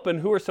wide open.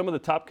 Who are some of the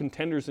top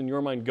contenders in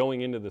your mind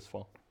going into this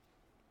fall?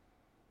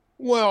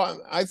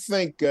 Well, I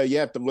think you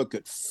have to look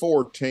at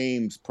 4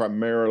 teams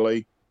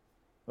primarily.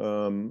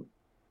 And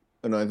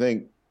I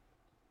think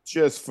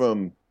just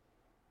from,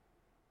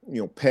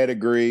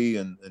 pedigree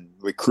and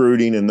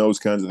recruiting and those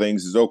kinds of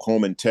things is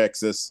Oklahoma and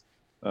Texas.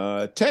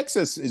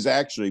 Texas is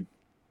actually,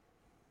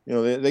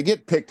 they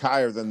get picked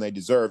higher than they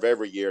deserve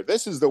every year.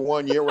 This is the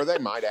one year where they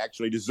might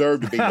actually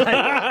deserve to be in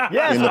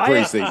the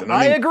preseason.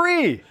 I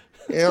agree.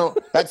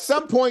 At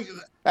some point,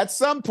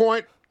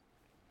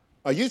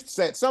 I used to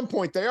say at some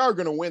point they are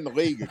going to win the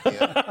league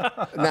again.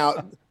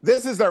 Now,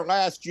 this is their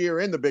last year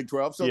in the Big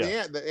 12, so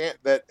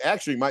that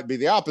actually might be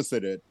the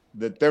opposite,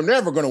 that they're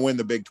never going to win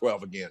the Big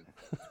 12 again.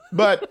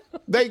 But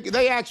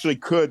they actually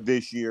could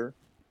this year.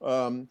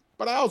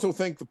 But I also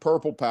think the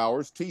Purple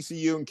Powers,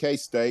 TCU and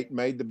K-State,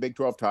 made the Big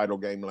 12 title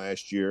game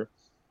last year.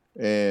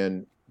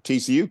 And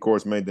TCU, of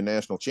course, made the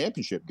national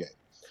championship game.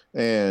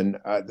 And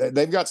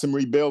they've got some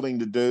rebuilding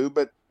to do,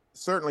 but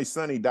certainly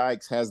Sonny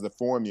Dykes has the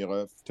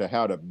formula to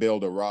how to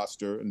build a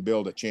roster and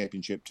build a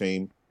championship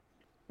team.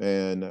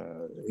 And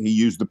he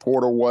used the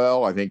portal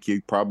well. I think he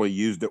probably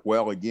used it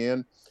well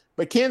again.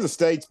 But Kansas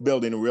State's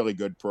building a really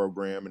good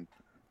program.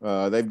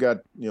 And they've got,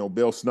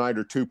 Bill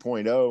Snyder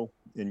 2.0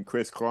 and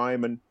Chris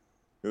Kleiman,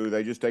 who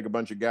they just take a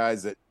bunch of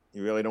guys that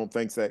you really don't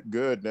think's that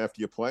good. And after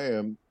you play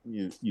them,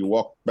 you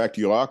walk back to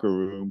your locker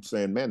room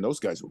saying, man, those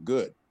guys were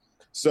good.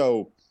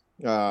 So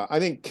I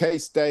think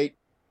K-State,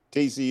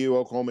 TCU,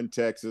 Oklahoma, and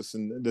Texas,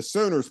 and the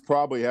Sooners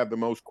probably have the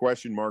most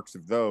question marks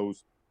of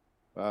those.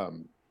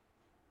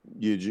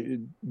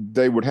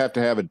 They would have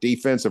to have a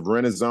defensive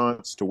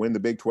renaissance to win the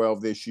Big 12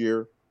 this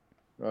year.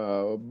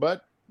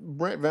 But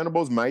Brent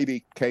Venables may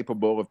be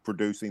capable of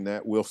producing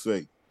that. We'll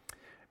see.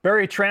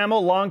 Barry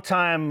Tramel,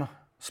 longtime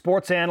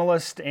sports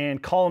analyst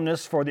and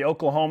columnist for the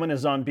Oklahoman,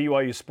 is on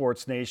BYU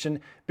Sports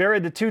Nation. Barry,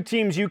 the 2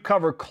 teams you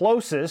cover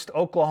closest,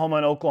 Oklahoma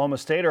and Oklahoma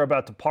State, are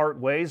about to part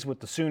ways, with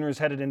the Sooners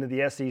headed into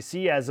the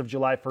SEC as of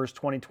July 1st,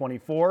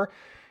 2024,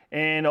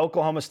 and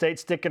Oklahoma State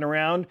sticking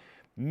around.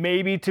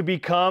 maybe to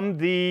become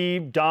the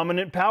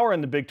dominant power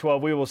in the Big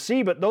 12. We will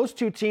see, but those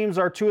two teams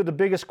are two of the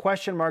biggest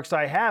question marks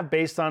I have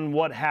based on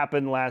what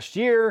happened last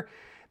year.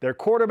 Their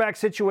quarterback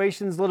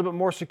situation is a little bit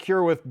more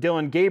secure with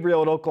Dylan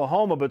Gabriel at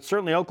Oklahoma, but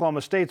certainly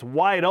Oklahoma State's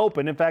wide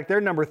open. In fact, they're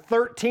number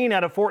 13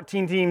 out of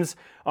 14 teams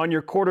on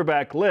your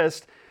quarterback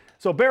list.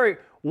 So, Barry,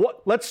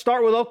 let's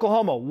start with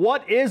Oklahoma.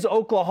 What is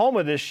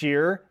Oklahoma this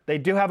year? They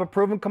do have a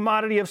proven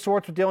commodity of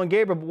sorts with Dylan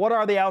Gabriel, but what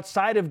are they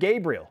outside of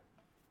Gabriel?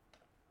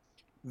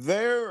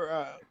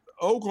 Their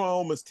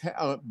Oklahoma's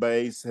talent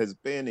base has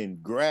been in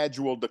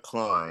gradual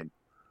decline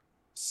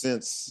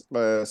since,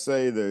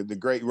 say, the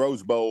great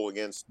Rose Bowl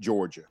against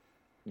Georgia.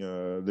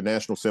 The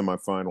national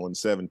semifinal in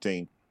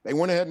 17. They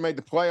went ahead and made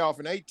the playoff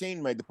in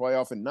 18, made the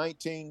playoff in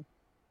 19,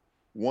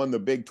 won the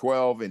Big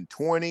 12 in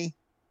 20.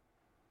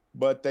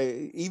 But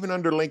they, even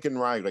under Lincoln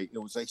Riley, it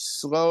was a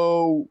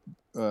slow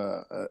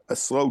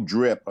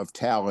drip of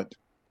talent,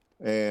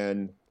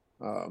 and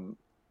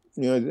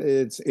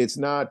it's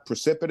not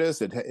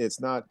precipitous.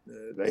 It's not.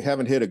 They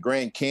haven't hit a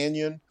Grand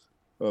Canyon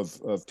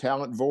of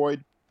talent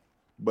void.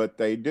 But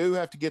they do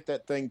have to get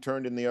that thing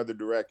turned in the other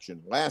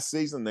direction. Last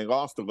season, they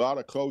lost a lot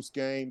of close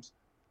games,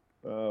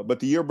 but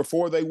the year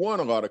before, they won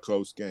a lot of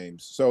close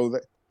games. So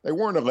they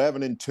weren't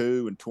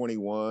 11-2 and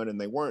 21, and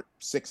they weren't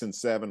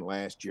 6-7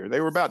 last year. They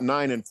were about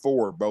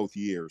 9-4 both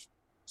years.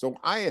 So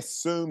I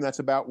assume that's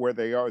about where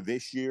they are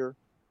this year.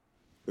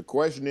 The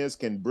question is,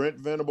 can Brent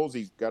Venables?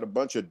 He's got a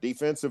bunch of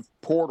defensive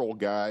portal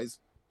guys.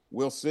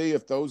 We'll see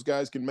if those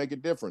guys can make a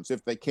difference.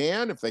 If they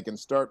can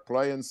start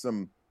playing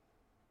some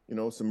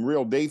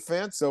real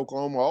defense,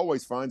 Oklahoma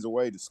always finds a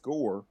way to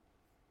score.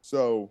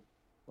 So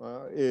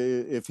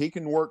if he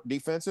can work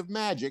defensive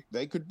magic,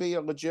 they could be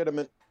a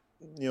legitimate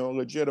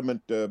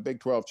Big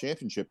 12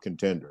 championship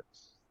contender.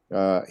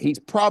 He's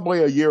probably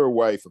a year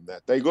away from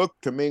that. They look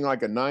to me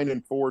like a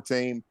 9-4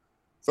 team,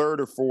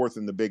 third or fourth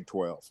in the Big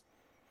 12.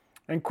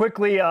 And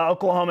quickly,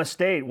 Oklahoma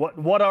State.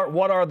 What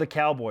are the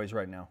Cowboys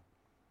right now?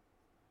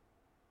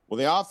 Well,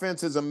 the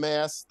offense is a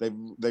mess.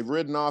 They've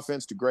ridden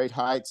offense to great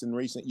heights in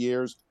recent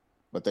years,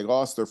 but they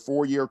lost their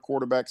 4-year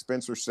quarterback,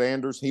 Spencer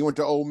Sanders. He went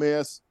to Ole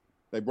Miss.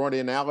 They brought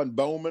in Alan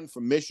Bowman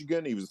from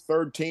Michigan. He was a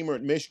third-teamer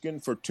at Michigan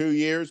for 2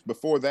 years.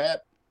 Before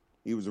that,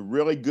 he was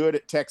really good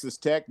at Texas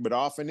Tech, but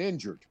often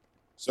injured.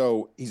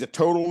 So he's a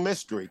total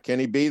mystery. Can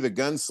he be the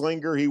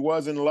gunslinger he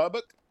was in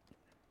Lubbock?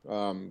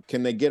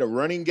 Can they get a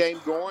running game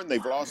going?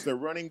 They've lost their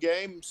running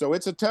game. So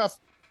it's a tough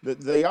 –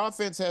 the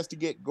offense has to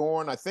get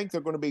going. I think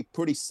they're going to be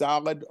pretty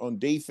solid on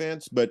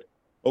defense, but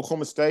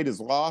Oklahoma State has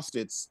lost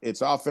its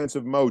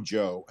offensive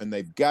mojo, and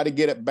they've got to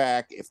get it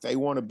back if they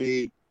want to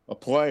be a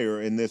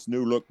player in this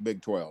new-look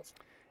Big 12.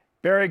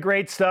 Very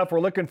great stuff. We're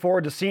looking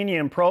forward to seeing you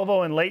in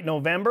Provo in late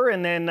November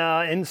and then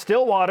in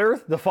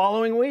Stillwater the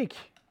following week.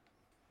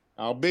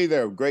 I'll be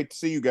there. Great to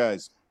see you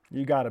guys.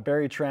 You got it.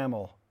 Barry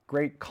Tramel,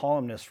 great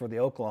columnist for the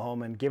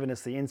Oklahoman, giving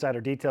us the insider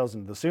details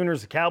into the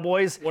Sooners, the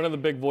Cowboys. One of the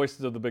big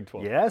voices of the Big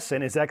 12. Yes,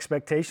 and his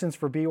expectations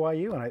for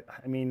BYU. And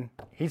I mean,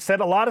 he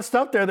said a lot of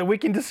stuff there that we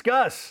can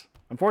discuss.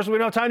 Unfortunately, we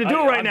don't have time to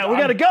do it right now. We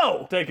got to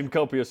go. Taking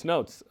copious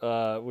notes,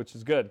 which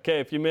is good. Okay,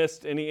 if you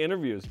missed any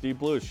interviews, Deep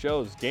Blues,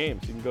 shows,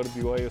 games, you can go to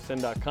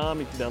BYUSN.com.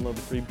 You can download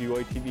the free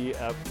BYU TV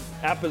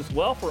app as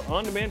well for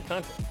on-demand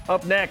content.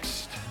 Up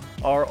next,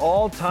 our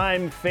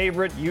all-time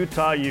favorite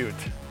Utah Ute.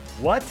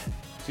 What?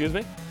 Excuse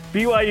me?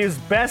 BYU's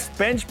best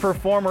bench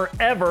performer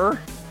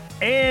ever.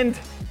 And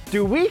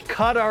do we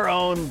cut our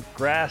own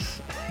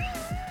grass?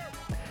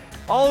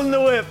 All in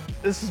the whip.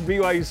 This is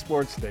BYU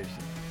Sports Station.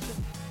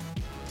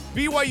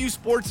 BYU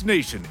Sports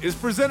Nation is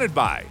presented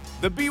by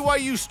the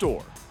BYU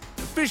Store,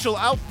 official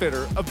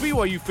outfitter of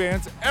BYU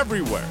fans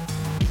everywhere.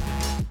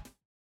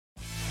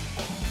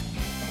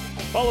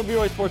 Follow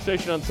BYU Sports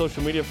Station on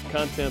social media for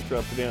content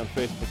throughout the day on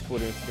Facebook,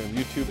 Twitter, Instagram,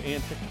 YouTube,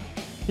 and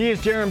TikTok. He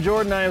is Jarom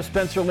Jordan. I am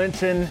Spencer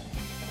Linton.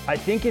 I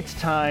think it's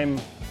time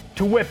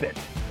to whip it.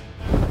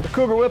 The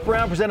Cougar Whip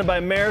Around presented by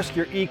Maersk,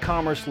 your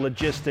e-commerce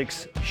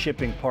logistics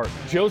shipping partner.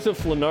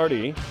 Joseph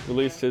Lenardi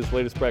released his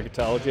latest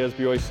bracketology as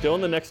BYU still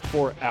in the next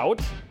 4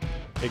 out,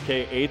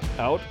 aka 8th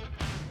out.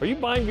 Are you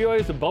buying BYU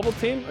as a bubble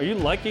team? Are you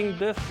liking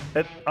this?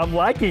 I'm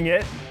liking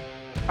it.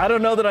 I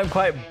don't know that I'm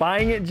quite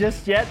buying it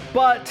just yet,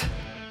 but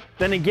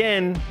then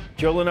again,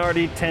 Joe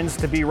Lenardi tends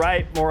to be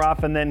right more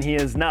often than he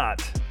is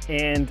not.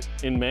 And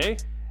in May?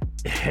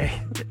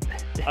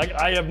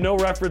 I have no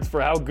reference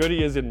for how good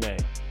he is in May.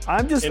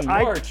 In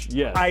March,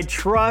 yes. I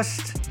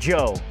trust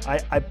Joe.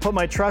 I put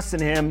my trust in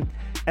him,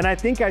 and I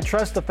think I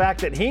trust the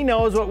fact that he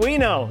knows what we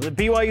know, that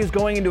BYU is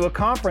going into a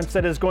conference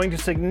that is going to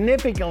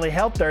significantly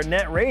help their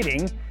net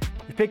rating.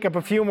 You pick up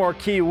a few more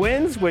key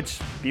wins, which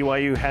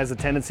BYU has a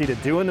tendency to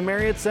do in the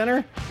Marriott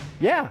Center.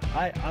 Yeah,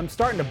 I'm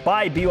starting to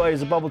buy BYU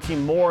as a bubble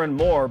team more and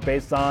more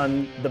based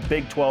on the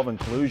Big 12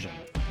 inclusion.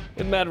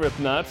 It mattereth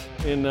not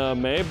in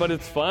May, but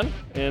it's fun,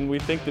 and we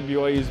think that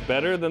BYU is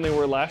better than they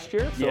were last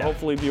year, so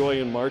hopefully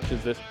BYU in March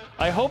is this.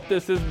 I hope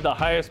this isn't the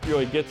highest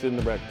BYU gets in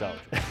the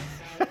bracketology.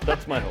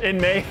 That's my hope. In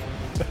May?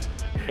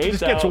 It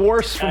just gets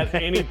worse at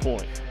any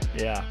point.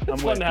 Yeah.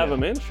 It's fun to have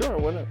them in, sure,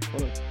 whatever.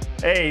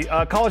 Hey,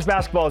 college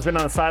basketball has been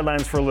on the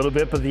sidelines for a little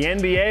bit, but the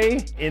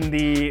NBA in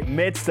the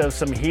midst of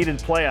some heated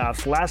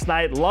playoffs. Last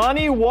night,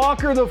 Lonnie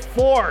Walker IV.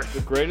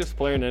 The greatest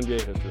player in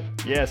NBA history.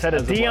 Yes, had a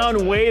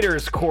Deion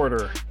Waiters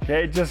quarter.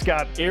 They just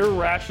got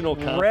irrational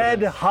confidence.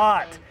 Red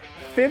hot.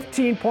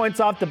 15 points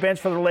off the bench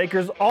for the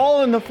Lakers,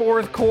 all in the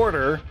fourth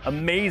quarter.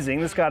 Amazing.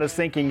 This got us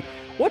thinking,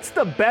 what's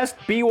the best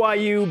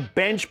BYU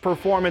bench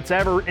performance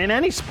ever in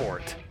any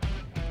sport?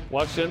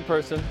 Watched it in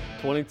person,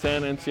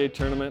 2010 NCAA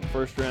tournament,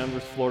 first round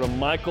versus Florida.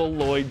 Michael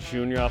Lloyd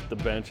Jr. off the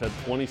bench had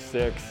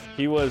 26.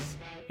 He was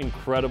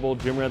incredible.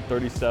 Jimmer had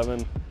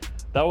 37.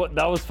 That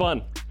was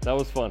fun. That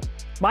was fun.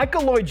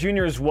 Michael Lloyd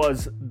Jr.'s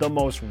was the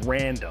most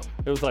random.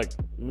 It was like,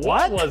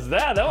 what was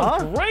that? That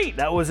was great.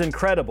 That was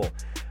incredible.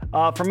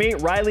 For me,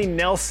 Riley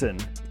Nelson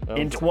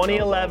in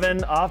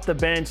 2011 off the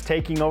bench,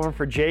 taking over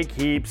for Jake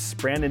Heaps.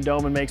 Brandon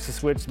Doman makes the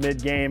switch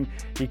mid-game.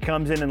 He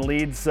comes in and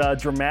leads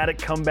dramatic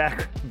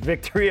comeback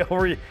victory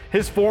over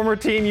his former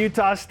team,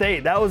 Utah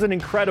State. That was an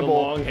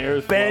incredible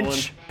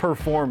bench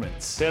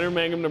performance. Tanner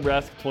Mangum,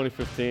 Nebraska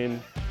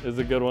 2015 is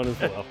a good one as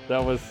well.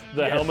 That was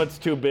the helmet's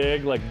too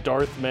big, like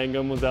Darth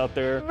Mangum was out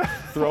there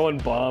throwing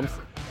bombs.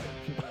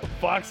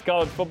 Fox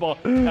College Football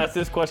asked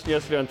this question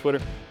yesterday on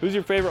Twitter. Who's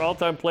your favorite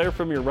all-time player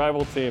from your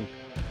rival team?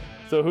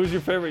 So who's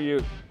your favorite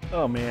Ute?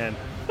 Oh, man.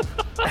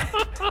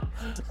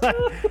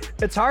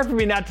 It's hard for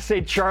me not to say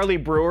Charlie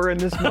Brewer in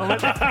this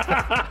moment.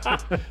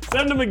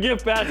 Send him a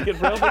gift basket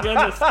for helping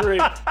end the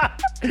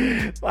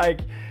streak.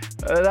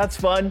 That's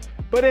fun,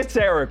 but it's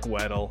Eric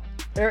Weddle.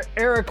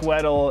 Eric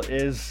Weddle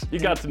is you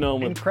got to know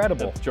him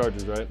incredible. At the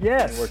Chargers, right?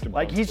 Yes,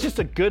 he's just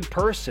a good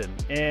person.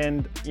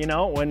 And,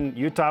 when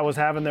Utah was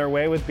having their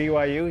way with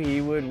BYU,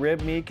 he would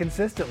rib me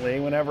consistently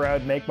whenever I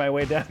would make my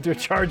way down to a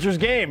Chargers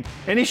game.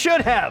 And he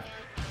should have.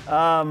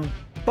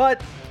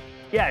 But,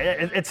 yeah,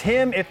 it's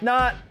him. If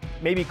not,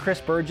 maybe Chris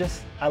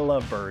Burgess. I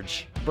love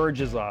Burge.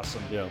 Burge is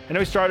awesome. Yeah. I know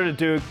he started at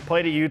Duke,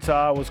 played at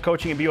Utah, was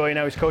coaching at BYU,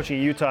 now he's coaching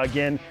at Utah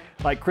again.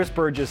 Chris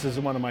Burgess is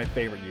one of my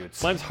favorite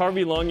Utes. Mine's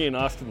Harvey Longy and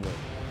Austin Lee.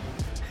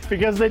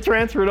 Because they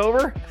transferred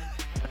over?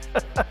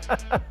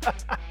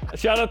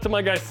 Shout out to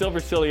my guy Silver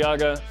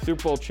Siliaga,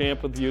 Super Bowl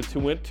champ with the Utes, who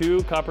went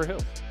to Copper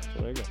Hills.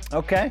 So there you go.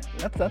 Okay,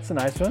 that's a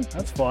nice one.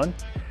 That's fun.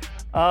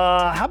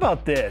 How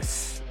about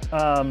this?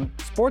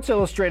 Sports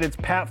Illustrated's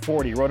Pat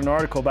Forty wrote an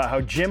article about how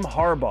Jim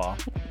Harbaugh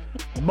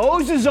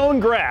mows his own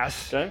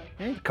grass.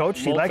 Okay. Coach,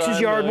 he likes his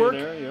yard work.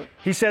 Yep.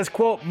 He says,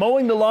 quote,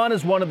 mowing the lawn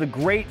is one of the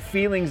great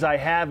feelings I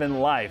have in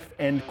life,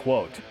 end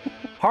quote.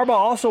 Harbaugh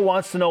also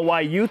wants to know why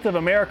youth of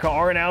America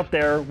aren't out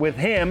there with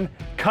him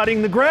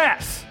cutting the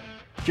grass.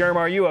 Jarom,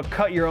 are you a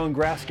cut your own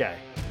grass guy?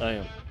 I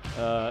am.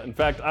 In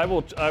fact, I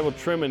will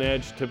trim an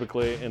edge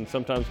typically, and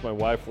sometimes my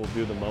wife will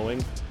do the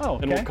mowing. Oh,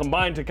 okay. And we'll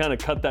combine to kind of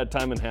cut that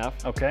time in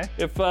half. Okay.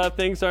 If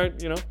things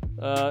aren't,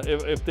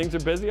 if things are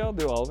busy, I'll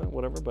do all of it,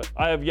 whatever. But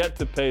I have yet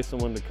to pay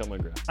someone to cut my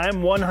grass. I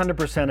am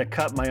 100% a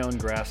cut my own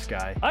grass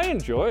guy. I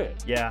enjoy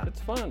it. Yeah.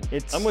 It's fun.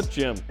 I'm with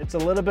Jim. It's a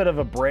little bit of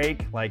a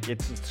break.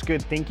 It's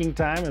good thinking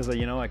time as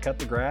I cut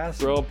the grass.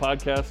 Throw a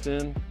podcast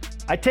in.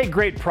 I take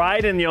great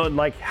pride in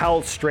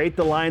how straight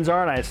the lines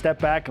are, and I step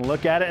back and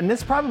look at it. And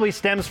this probably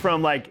stems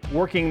from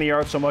working the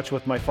yard so much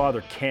with my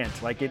father Kent.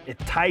 It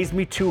ties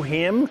me to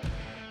him.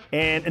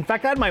 And in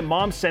fact, I had my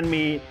mom send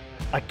me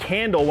a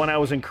candle when I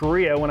was in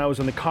Korea, when I was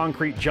in the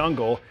concrete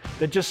jungle,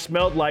 that just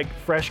smelled like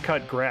fresh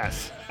cut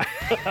grass.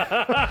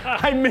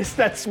 I miss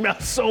that smell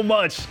so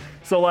much.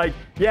 So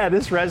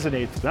this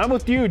resonates. I'm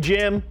with you,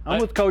 Jim. I'm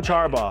with Coach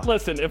Harbaugh.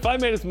 Listen, if I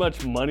made as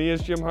much money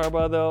as Jim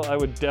Harbaugh, though, I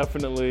would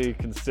definitely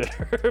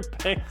consider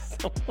paying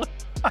someone.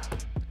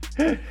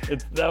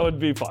 That would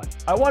be fine.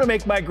 I want to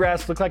make my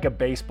grass look like a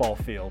baseball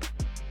field.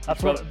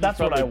 That's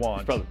what I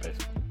want. It's probably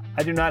baseball.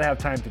 I do not have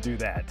time to do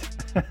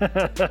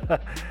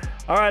that.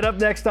 All right, up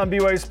next on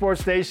BYU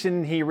Sports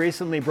Nation, he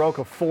recently broke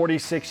a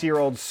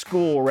 46-year-old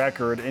school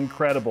record.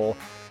 Incredible.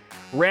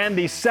 Ran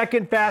the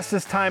second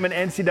fastest time in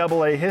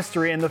NCAA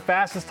history and the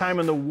fastest time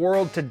in the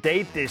world to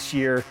date this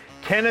year.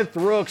 Kenneth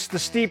Rooks, the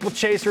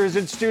steeplechaser, is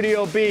in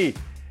Studio B.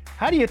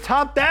 How do you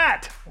top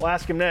that? We'll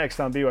ask him next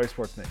on BYU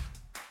Sports Nation.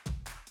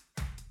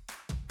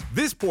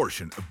 This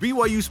portion of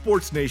BYU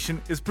Sports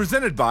Nation is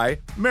presented by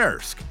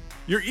Maersk,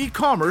 your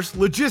e-commerce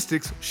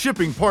logistics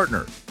shipping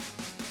partner.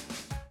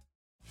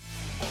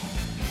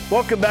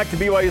 Welcome back to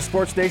BYU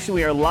Sports Nation.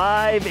 We are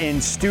live in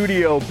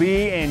Studio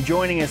B, and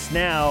joining us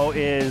now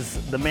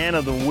is the man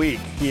of the week.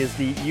 He is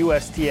the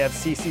USTF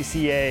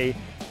CCCA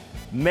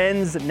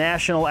Men's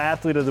National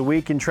Athlete of the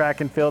Week in track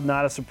and field.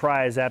 Not a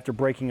surprise after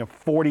breaking a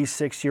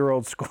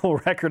 46-year-old school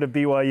record at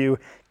BYU.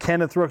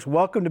 Kenneth Rooks,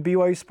 welcome to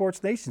BYU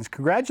Sports Nation.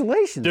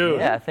 Congratulations, dude.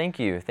 Yeah, thank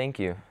you.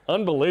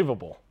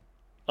 Unbelievable.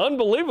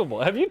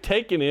 Have you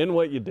taken in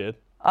what you did?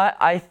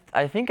 I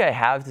think I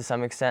have to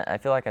some extent. I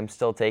feel like I'm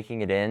still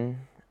taking it in.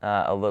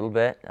 A little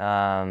bit.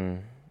 I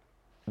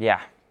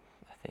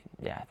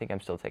think I'm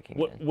still taking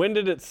it in. When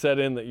did it set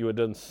in that you had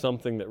done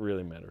something that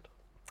really mattered?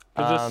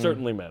 Because this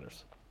certainly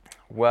matters.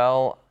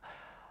 Well,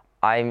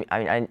 I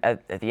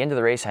at the end of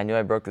the race, I knew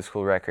I broke the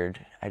school record.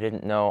 I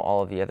didn't know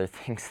all of the other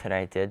things that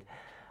I did.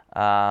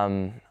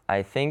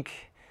 I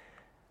think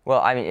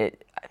Well, I mean,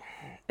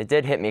 it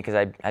did hit me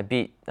because I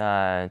beat 2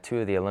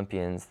 of the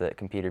Olympians that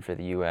competed for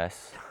the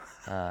U.S.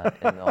 In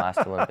the last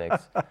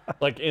Olympics.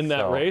 Like in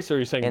that race, or are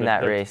you saying in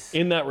that race?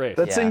 In that race.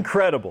 That's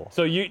incredible.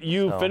 So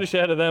you finish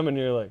ahead of them, and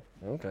you're like,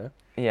 okay.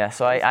 Yeah,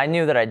 so I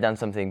knew that I'd done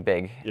something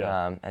big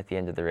Yeah. at the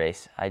end of the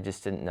race. I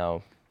just didn't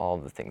know all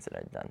the things that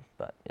I'd done,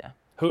 but yeah.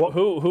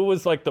 Who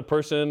was like the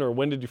person, or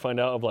when did you find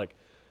out of like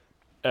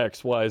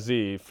X, Y,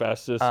 Z,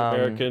 fastest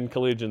American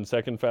collegian,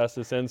 second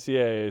fastest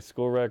NCAA,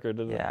 school record?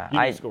 Yeah, you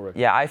knew school record.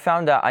 Yeah, I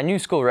found out. I knew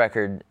school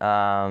record.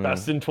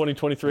 Fastest in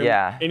 2023.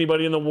 Yeah.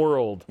 Anybody in the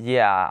world?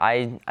 Yeah,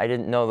 I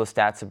didn't know the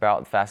stats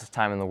about the fastest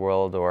time in the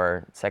world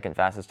or second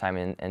fastest time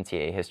in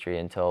NCAA history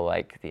until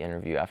like the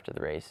interview after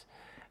the race,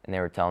 and they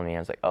were telling me. I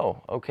was like, oh,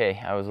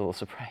 okay. I was a little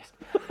surprised,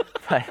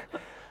 but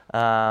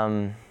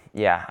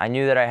yeah, I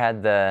knew that I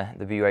had the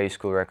BYU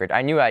school record.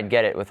 I knew I'd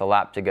get it with a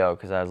lap to go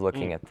because I was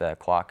looking at the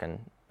clock and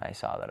I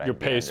saw that Your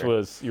pace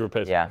was, you were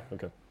pacing. Yeah.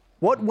 Okay.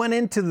 What went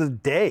into the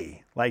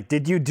day? Like,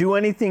 did you do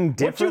anything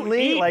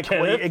differently? eat, like,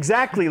 Kenneth?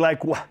 Exactly.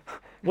 Like, what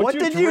you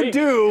did drink? you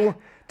do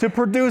to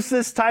produce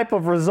this type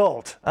of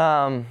result?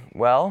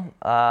 Well,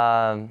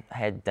 I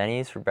had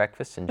Denny's for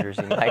breakfast and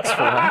Jersey Mike's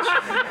for lunch.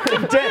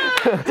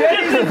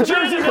 Denny's and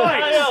Jersey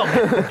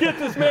Mike's. Get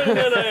this man an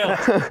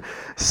NIL.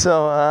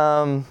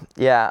 So,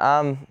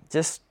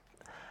 just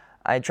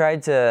I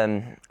tried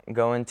to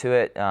go into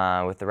it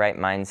with the right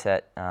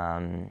mindset.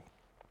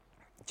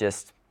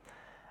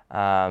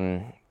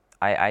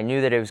 I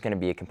knew that it was going to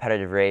be a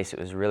competitive race. It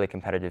was a really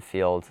competitive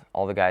field.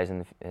 All the guys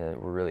were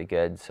really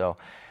good. So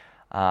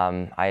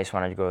I just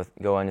wanted to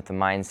go in with the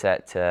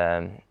mindset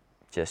to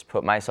just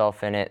put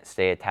myself in it,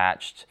 stay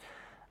attached,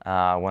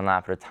 1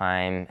 lap at a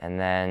time, and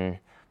then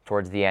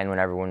towards the end when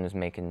everyone was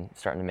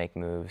starting to make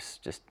moves,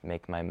 just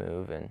make my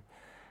move and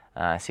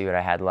see what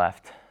I had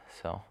left.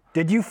 So.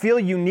 Did you feel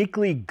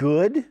uniquely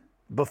good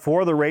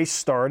before the race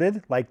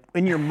started? Like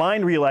in your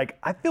mind, were you like,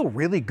 I feel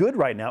really good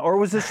right now? Or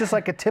was this just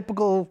like a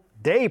typical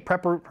day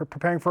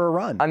preparing for a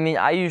run? I mean,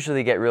 I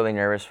usually get really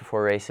nervous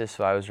before races,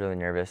 so I was really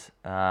nervous.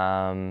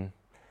 I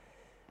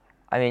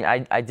mean,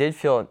 I did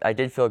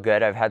feel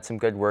good. I've had some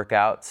good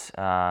workouts.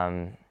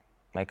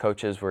 My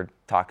coaches were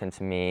talking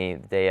to me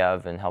the day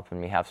of and helping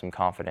me have some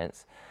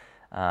confidence,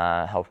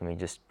 helping me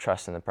just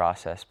trust in the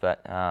process.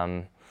 But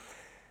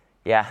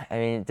yeah, I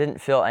mean, it didn't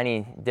feel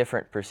any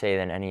different per se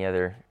than any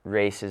other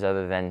races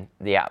other than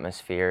the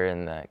atmosphere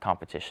and the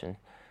competition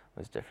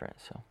was different.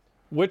 So.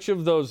 Which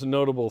of those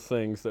notable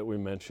things that we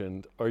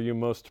mentioned are you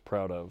most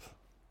proud of?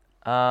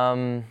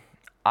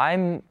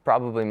 I'm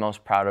probably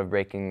most proud of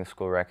breaking the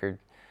school record,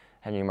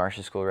 Henry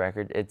Marsh's school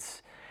record.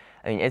 It's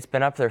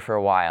been up there for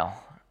a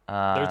while.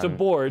 There's a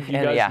board. You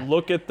guys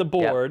look at the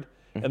board,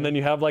 and then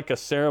you have like a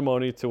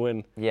ceremony to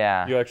win.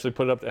 Yeah. You actually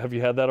put it up. Have you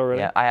had that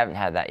already? Yeah, I haven't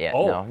had that yet.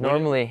 Oh, no.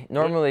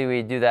 Normally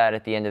we do that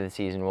at the end of the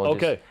season.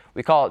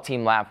 We call it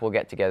team lap. We'll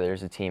get together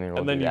as a team and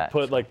we'll do that. And then you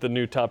put like the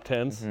new top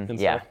 10s and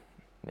stuff.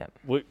 Yeah.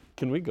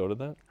 Can we go to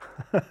that?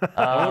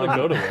 I want to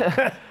go to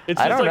it. It's just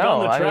I don't like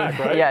know. on the track,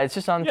 right? Yeah, it's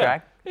just on the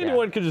track.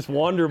 Anyone could just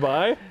wander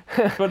by,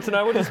 but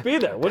tonight we'll just be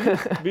there.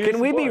 Can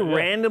we be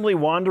randomly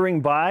wandering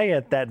by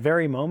at that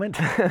very moment?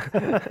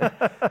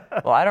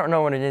 Well, I don't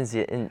know what it is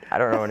yet.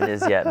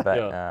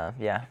 But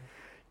yeah.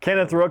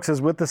 Kenneth Rooks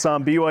is with us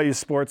on BYU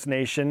Sports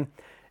Nation.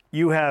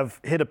 You have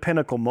hit a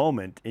pinnacle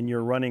moment in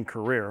your running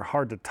career.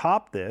 Hard to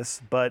top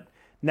this, but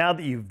now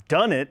that you've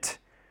done it,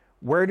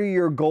 where do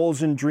your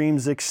goals and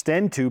dreams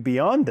extend to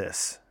beyond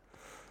this?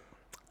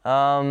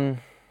 I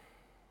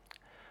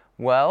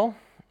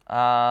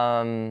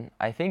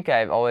think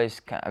I've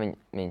always,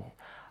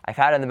 I've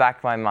had in the back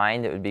of my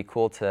mind it would be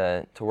cool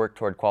to work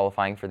toward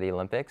qualifying for the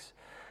Olympics.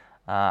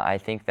 I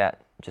think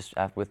that just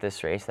with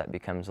this race, that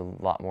becomes a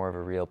lot more of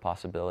a real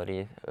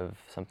possibility of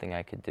something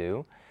I could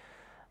do.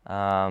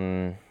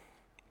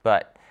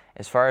 But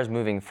as far as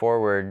moving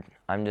forward,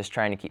 I'm just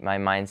trying to keep my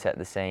mindset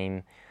the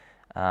same.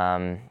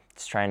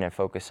 Just trying to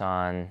focus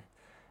on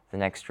the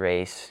next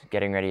race,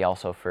 getting ready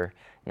also for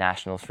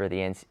nationals for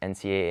the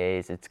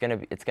NCAAs. It's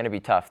gonna be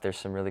tough. There's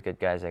some really good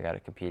guys I got to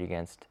compete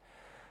against.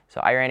 So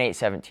I ran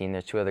 8:17.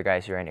 There's 2 other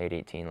guys who ran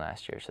 8:18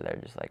 last year, so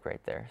they're just like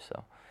right there.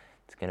 So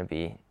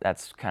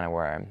that's kind of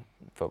where I'm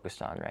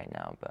focused on right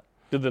now. But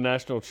did the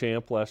national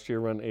champ last year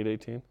run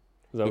 8:18? Is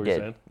that what you're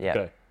saying? Yeah.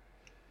 Okay.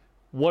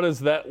 What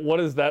is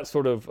that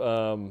sort of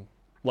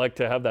like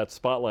to have that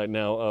spotlight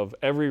now of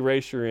every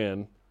race you're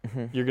in?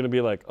 You're going to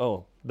be like,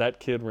 oh, that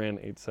kid ran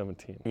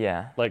 8:17.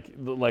 Yeah. Like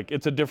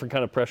it's a different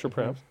kind of pressure,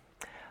 perhaps.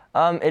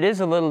 It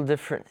is a little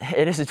different.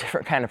 It is a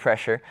different kind of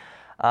pressure.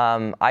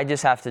 I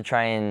just have to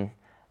try and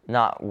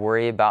not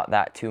worry about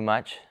that too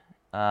much,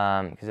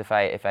 because if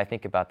I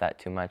think about that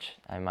too much,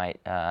 I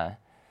might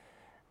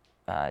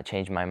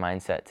change my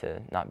mindset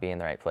to not be in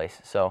the right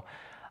place. So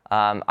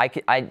I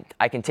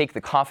can take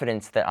the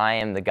confidence that I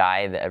am the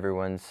guy that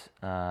everyone's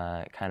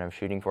kind of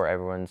shooting for,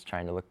 everyone's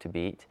trying to look to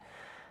beat.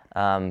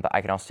 But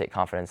I can also take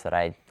confidence that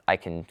I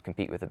can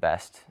compete with the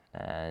best,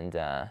 and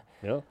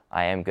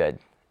I am good,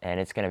 and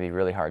it's going to be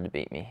really hard to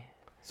beat me.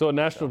 So a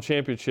national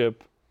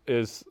championship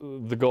is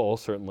the goal,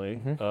 certainly.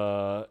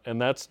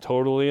 And that's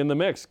totally in the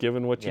mix,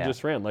 given what you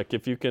just ran. Like,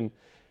 if you can,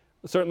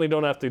 certainly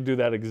don't have to do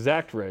that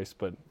exact race,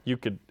 but you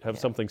could have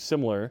something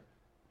similar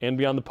and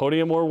be on the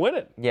podium or win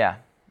it. Yeah.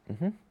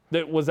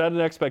 Was that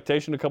an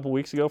expectation a couple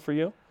weeks ago for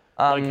you?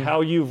 Like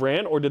how you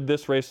ran, or did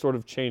this race sort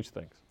of change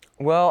things?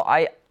 Well,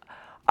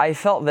 I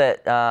felt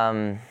that,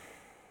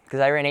 because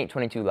I ran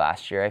 8:22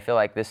 last year, I feel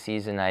like this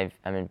season I'm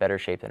in better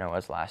shape than I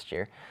was last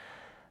year.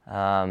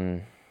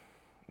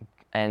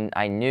 And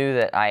I knew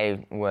that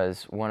I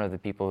was one of the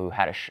people who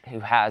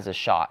has a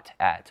shot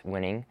at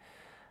winning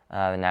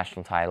the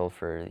national title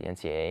for the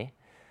NCAA.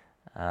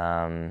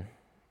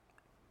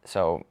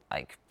 So,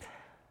 like,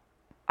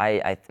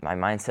 my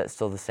mindset's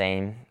still the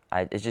same.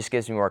 It just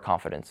gives me more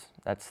confidence.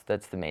 That's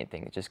the main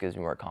thing. It just gives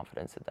me more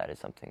confidence that is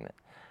something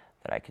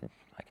that I could do.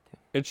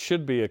 It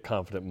should be a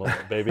confident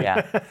moment, baby.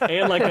 Yeah.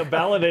 And like a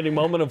validating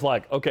moment of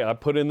like, okay, I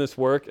put in this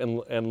work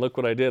and look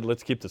what I did.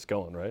 Let's keep this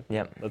going, right?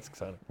 Yeah. That's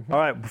exciting. All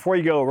right, before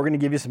you go, we're going to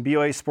give you some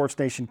BYU Sports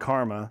Nation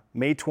karma.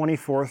 May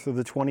 24th through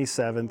the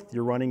 27th,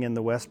 you're running in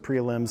the West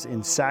Prelims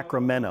in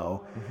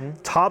Sacramento.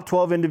 Top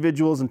 12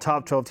 individuals and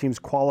top 12 teams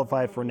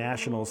qualify for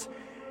nationals.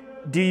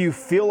 Do you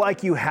feel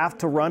like you have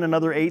to run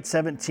another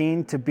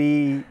 8:17 to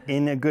be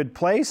in a good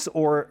place,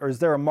 or is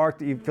there a mark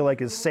that you feel like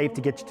is safe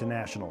to get you to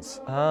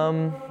nationals?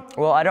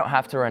 Well, I don't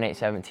have to run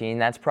 8:17.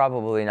 That's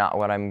probably not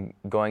what I'm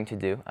going to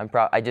do.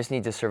 I just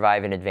need to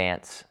survive in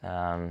advance.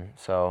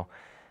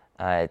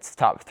 It's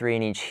top 3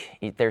 in each.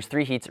 There's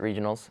 3 heats at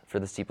regionals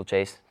for the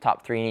steeplechase.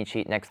 Top 3 in each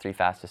heat, next 3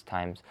 fastest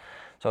times.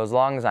 So as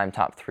long as I'm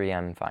top 3,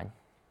 I'm fine.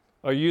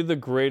 Are you the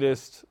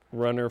greatest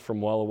runner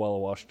from Walla Walla,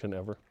 Washington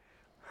ever?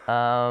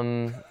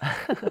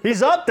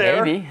 He's up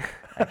there. Maybe.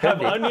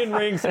 Have onion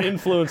rings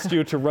influenced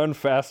you to run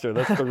faster?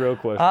 That's the real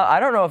question. I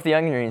don't know if the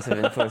onion rings have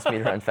influenced me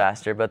to run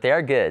faster, but they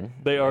are good.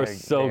 They are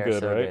so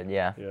good, right? Good,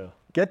 yeah.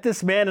 Get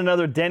this man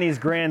another Denny's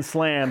Grand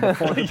Slam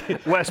before the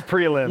West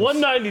Prelims.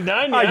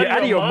 $199.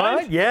 Out of your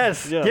mind?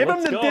 Yes. Yeah, give him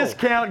let's the go.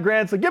 discount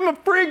Grand Slam. Give him a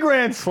free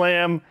Grand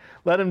Slam.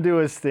 Let him do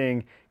his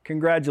thing.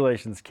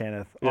 Congratulations,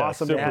 Kenneth. Yeah,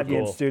 awesome to super have you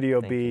in cool.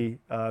 Studio Thank B.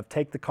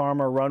 Take the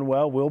karma, run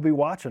well. We'll be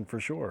watching for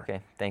sure.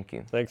 Okay, thank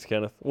you. Thanks,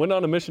 Kenneth. Went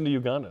on a mission to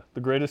Uganda.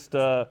 The greatest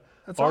RM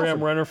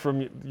awesome. runner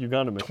from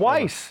Uganda mission.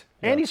 Twice.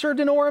 Yeah. And he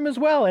served in Orem as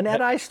well, and Ed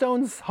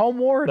Eyestone's home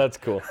ward. That's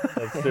cool.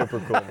 That's super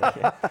cool.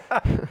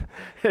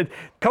 Man.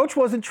 Coach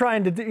wasn't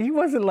trying to he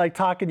wasn't like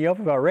talking you up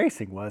about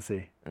racing, was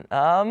he?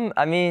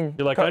 I mean,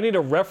 You're like, I need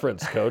a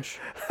reference, Coach.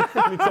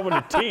 I need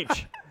someone to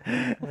teach.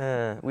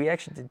 we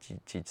actually did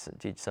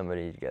teach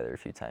somebody together a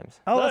few times.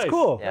 Oh, Nice. that's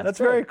cool. Yeah. That's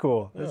very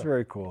cool. That's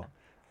very cool.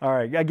 All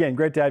right. Again,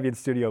 great to have you in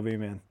Studio B,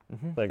 man.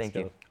 Thanks, Thank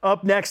you. Kenneth.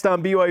 Up next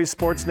on BYU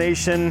Sports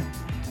Nation,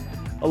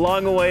 a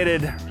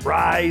long-awaited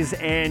rise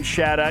and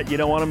shout-out. You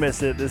don't want to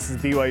miss it. This is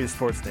BYU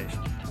Sports Nation.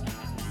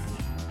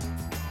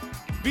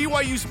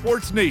 BYU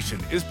Sports Nation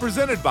is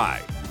presented by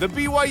the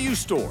BYU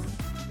Store,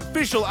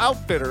 official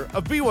outfitter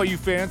of BYU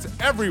fans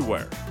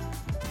everywhere.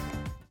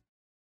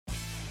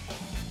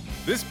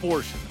 This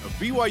portion of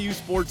BYU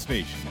Sports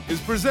Nation is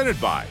presented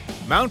by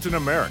Mountain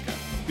America,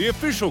 the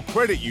official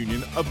credit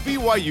union of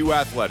BYU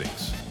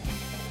Athletics.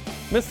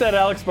 Missed that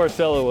Alex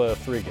Barcelo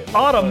 3 game.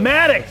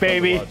 Automatic, Fun to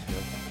baby. watch,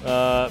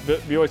 man.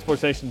 BYU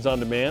Sports Nation is on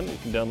demand. You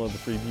can download the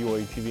free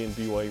BYU TV and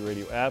BYU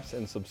Radio apps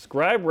and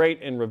subscribe, rate,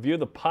 and review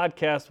the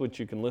podcast,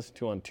 which you can listen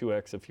to on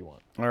 2X if you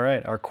want. All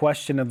right, our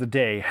question of the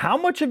day. How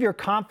much of your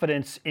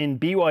confidence in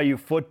BYU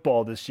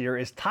football this year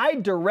is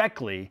tied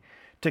directly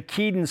to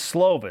Keaton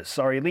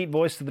Slovis? Our elite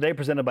voice of the day,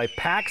 presented by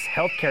PAX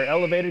Healthcare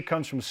Elevated,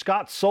 comes from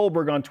Scott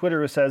Solberg on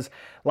Twitter, who says,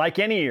 like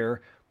any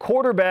year,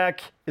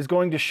 quarterback is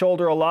going to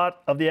shoulder a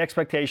lot of the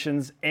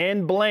expectations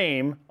and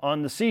blame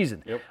on the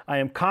season. Yep. I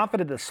am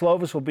confident that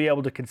Slovis will be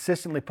able to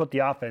consistently put the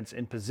offense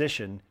in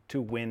position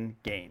to win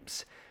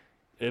games.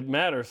 It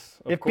matters,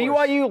 of If course.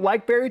 BYU,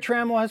 like Barry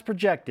Tramel has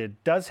projected,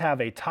 does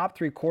have a top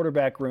 3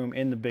 quarterback room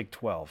in the Big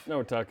 12, No,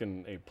 we're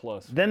talking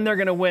 8+. then they're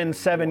going to win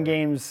 7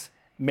 games,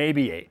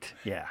 maybe 8.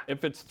 Yeah.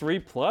 If it's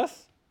 3+,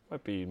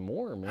 might be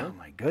more, man. Oh,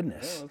 my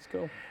goodness. Yeah, let's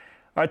go.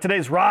 All right,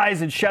 today's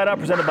Rise and Shout Out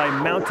presented by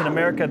Mountain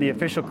America, the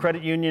official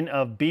credit union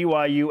of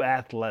BYU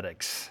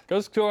Athletics.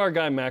 Goes to our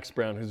guy Max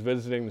Brown, who's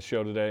visiting the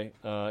show today.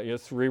 He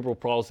has cerebral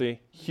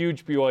palsy,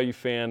 huge BYU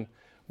fan.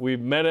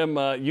 We've met him.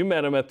 You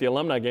met him at the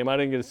alumni game. I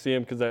didn't get to see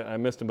him because I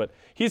missed him, but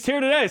he's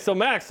here today. So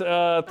Max,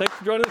 thanks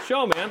for joining the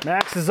show, man.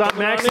 Max is up.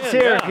 Coming Max on is in,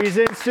 here. yeah. He's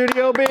in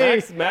Studio B.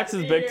 Max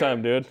is big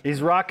time, dude.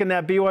 He's rocking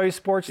that BYU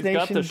Sports He's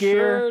got Nation the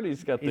gear. shirt.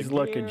 He's got the He's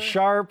looking gear.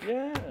 sharp.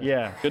 Yeah.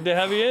 Yeah. Good to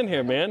have you in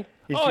here, man.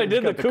 He's I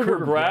did the got the Cougar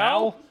Cougar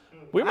growl. growl.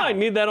 We might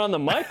need that on the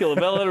mic at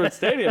Bell Edwards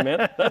Stadium,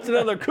 man. That's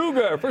another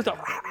Cougar. First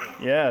off,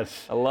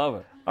 Yes. I love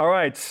it. All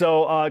right,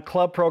 so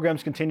club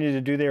programs continue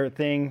to do their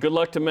thing. Good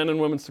luck to men and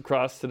women's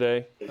lacrosse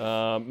today.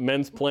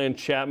 Men's playing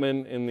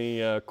Chapman in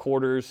the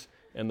quarters,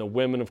 and the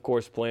women, of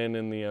course, playing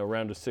in the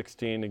round of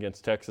 16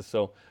 against Texas.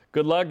 So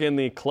good luck in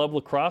the club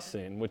lacrosse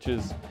scene, which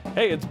is,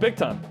 hey, it's big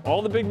time.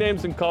 All the big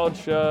names in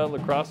college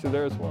lacrosse are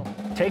there as well.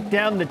 Take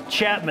down the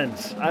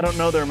Chapmans. I don't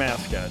know their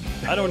mascot.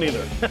 I don't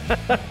either.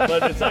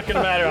 But it's not going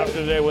to matter after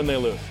today when they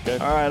lose. Okay?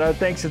 All right, our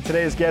thanks to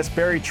today's guests,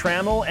 Barry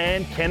Tramel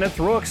and Kenneth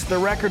Rooks, the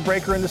record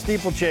breaker in the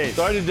steeplechase.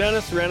 Sorry to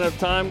Dennis, ran out of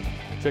time.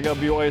 Check out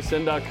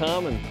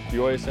BYUSN.com and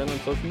BYUSN on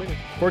social media.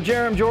 For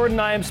Jarom Jordan,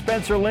 I am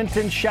Spencer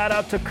Linton. Shout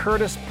out to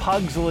Curtis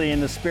Pugsley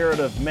in the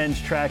spirit of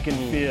men's track and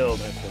field.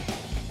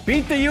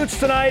 Beat the Utes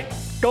tonight.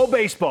 Go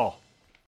baseball.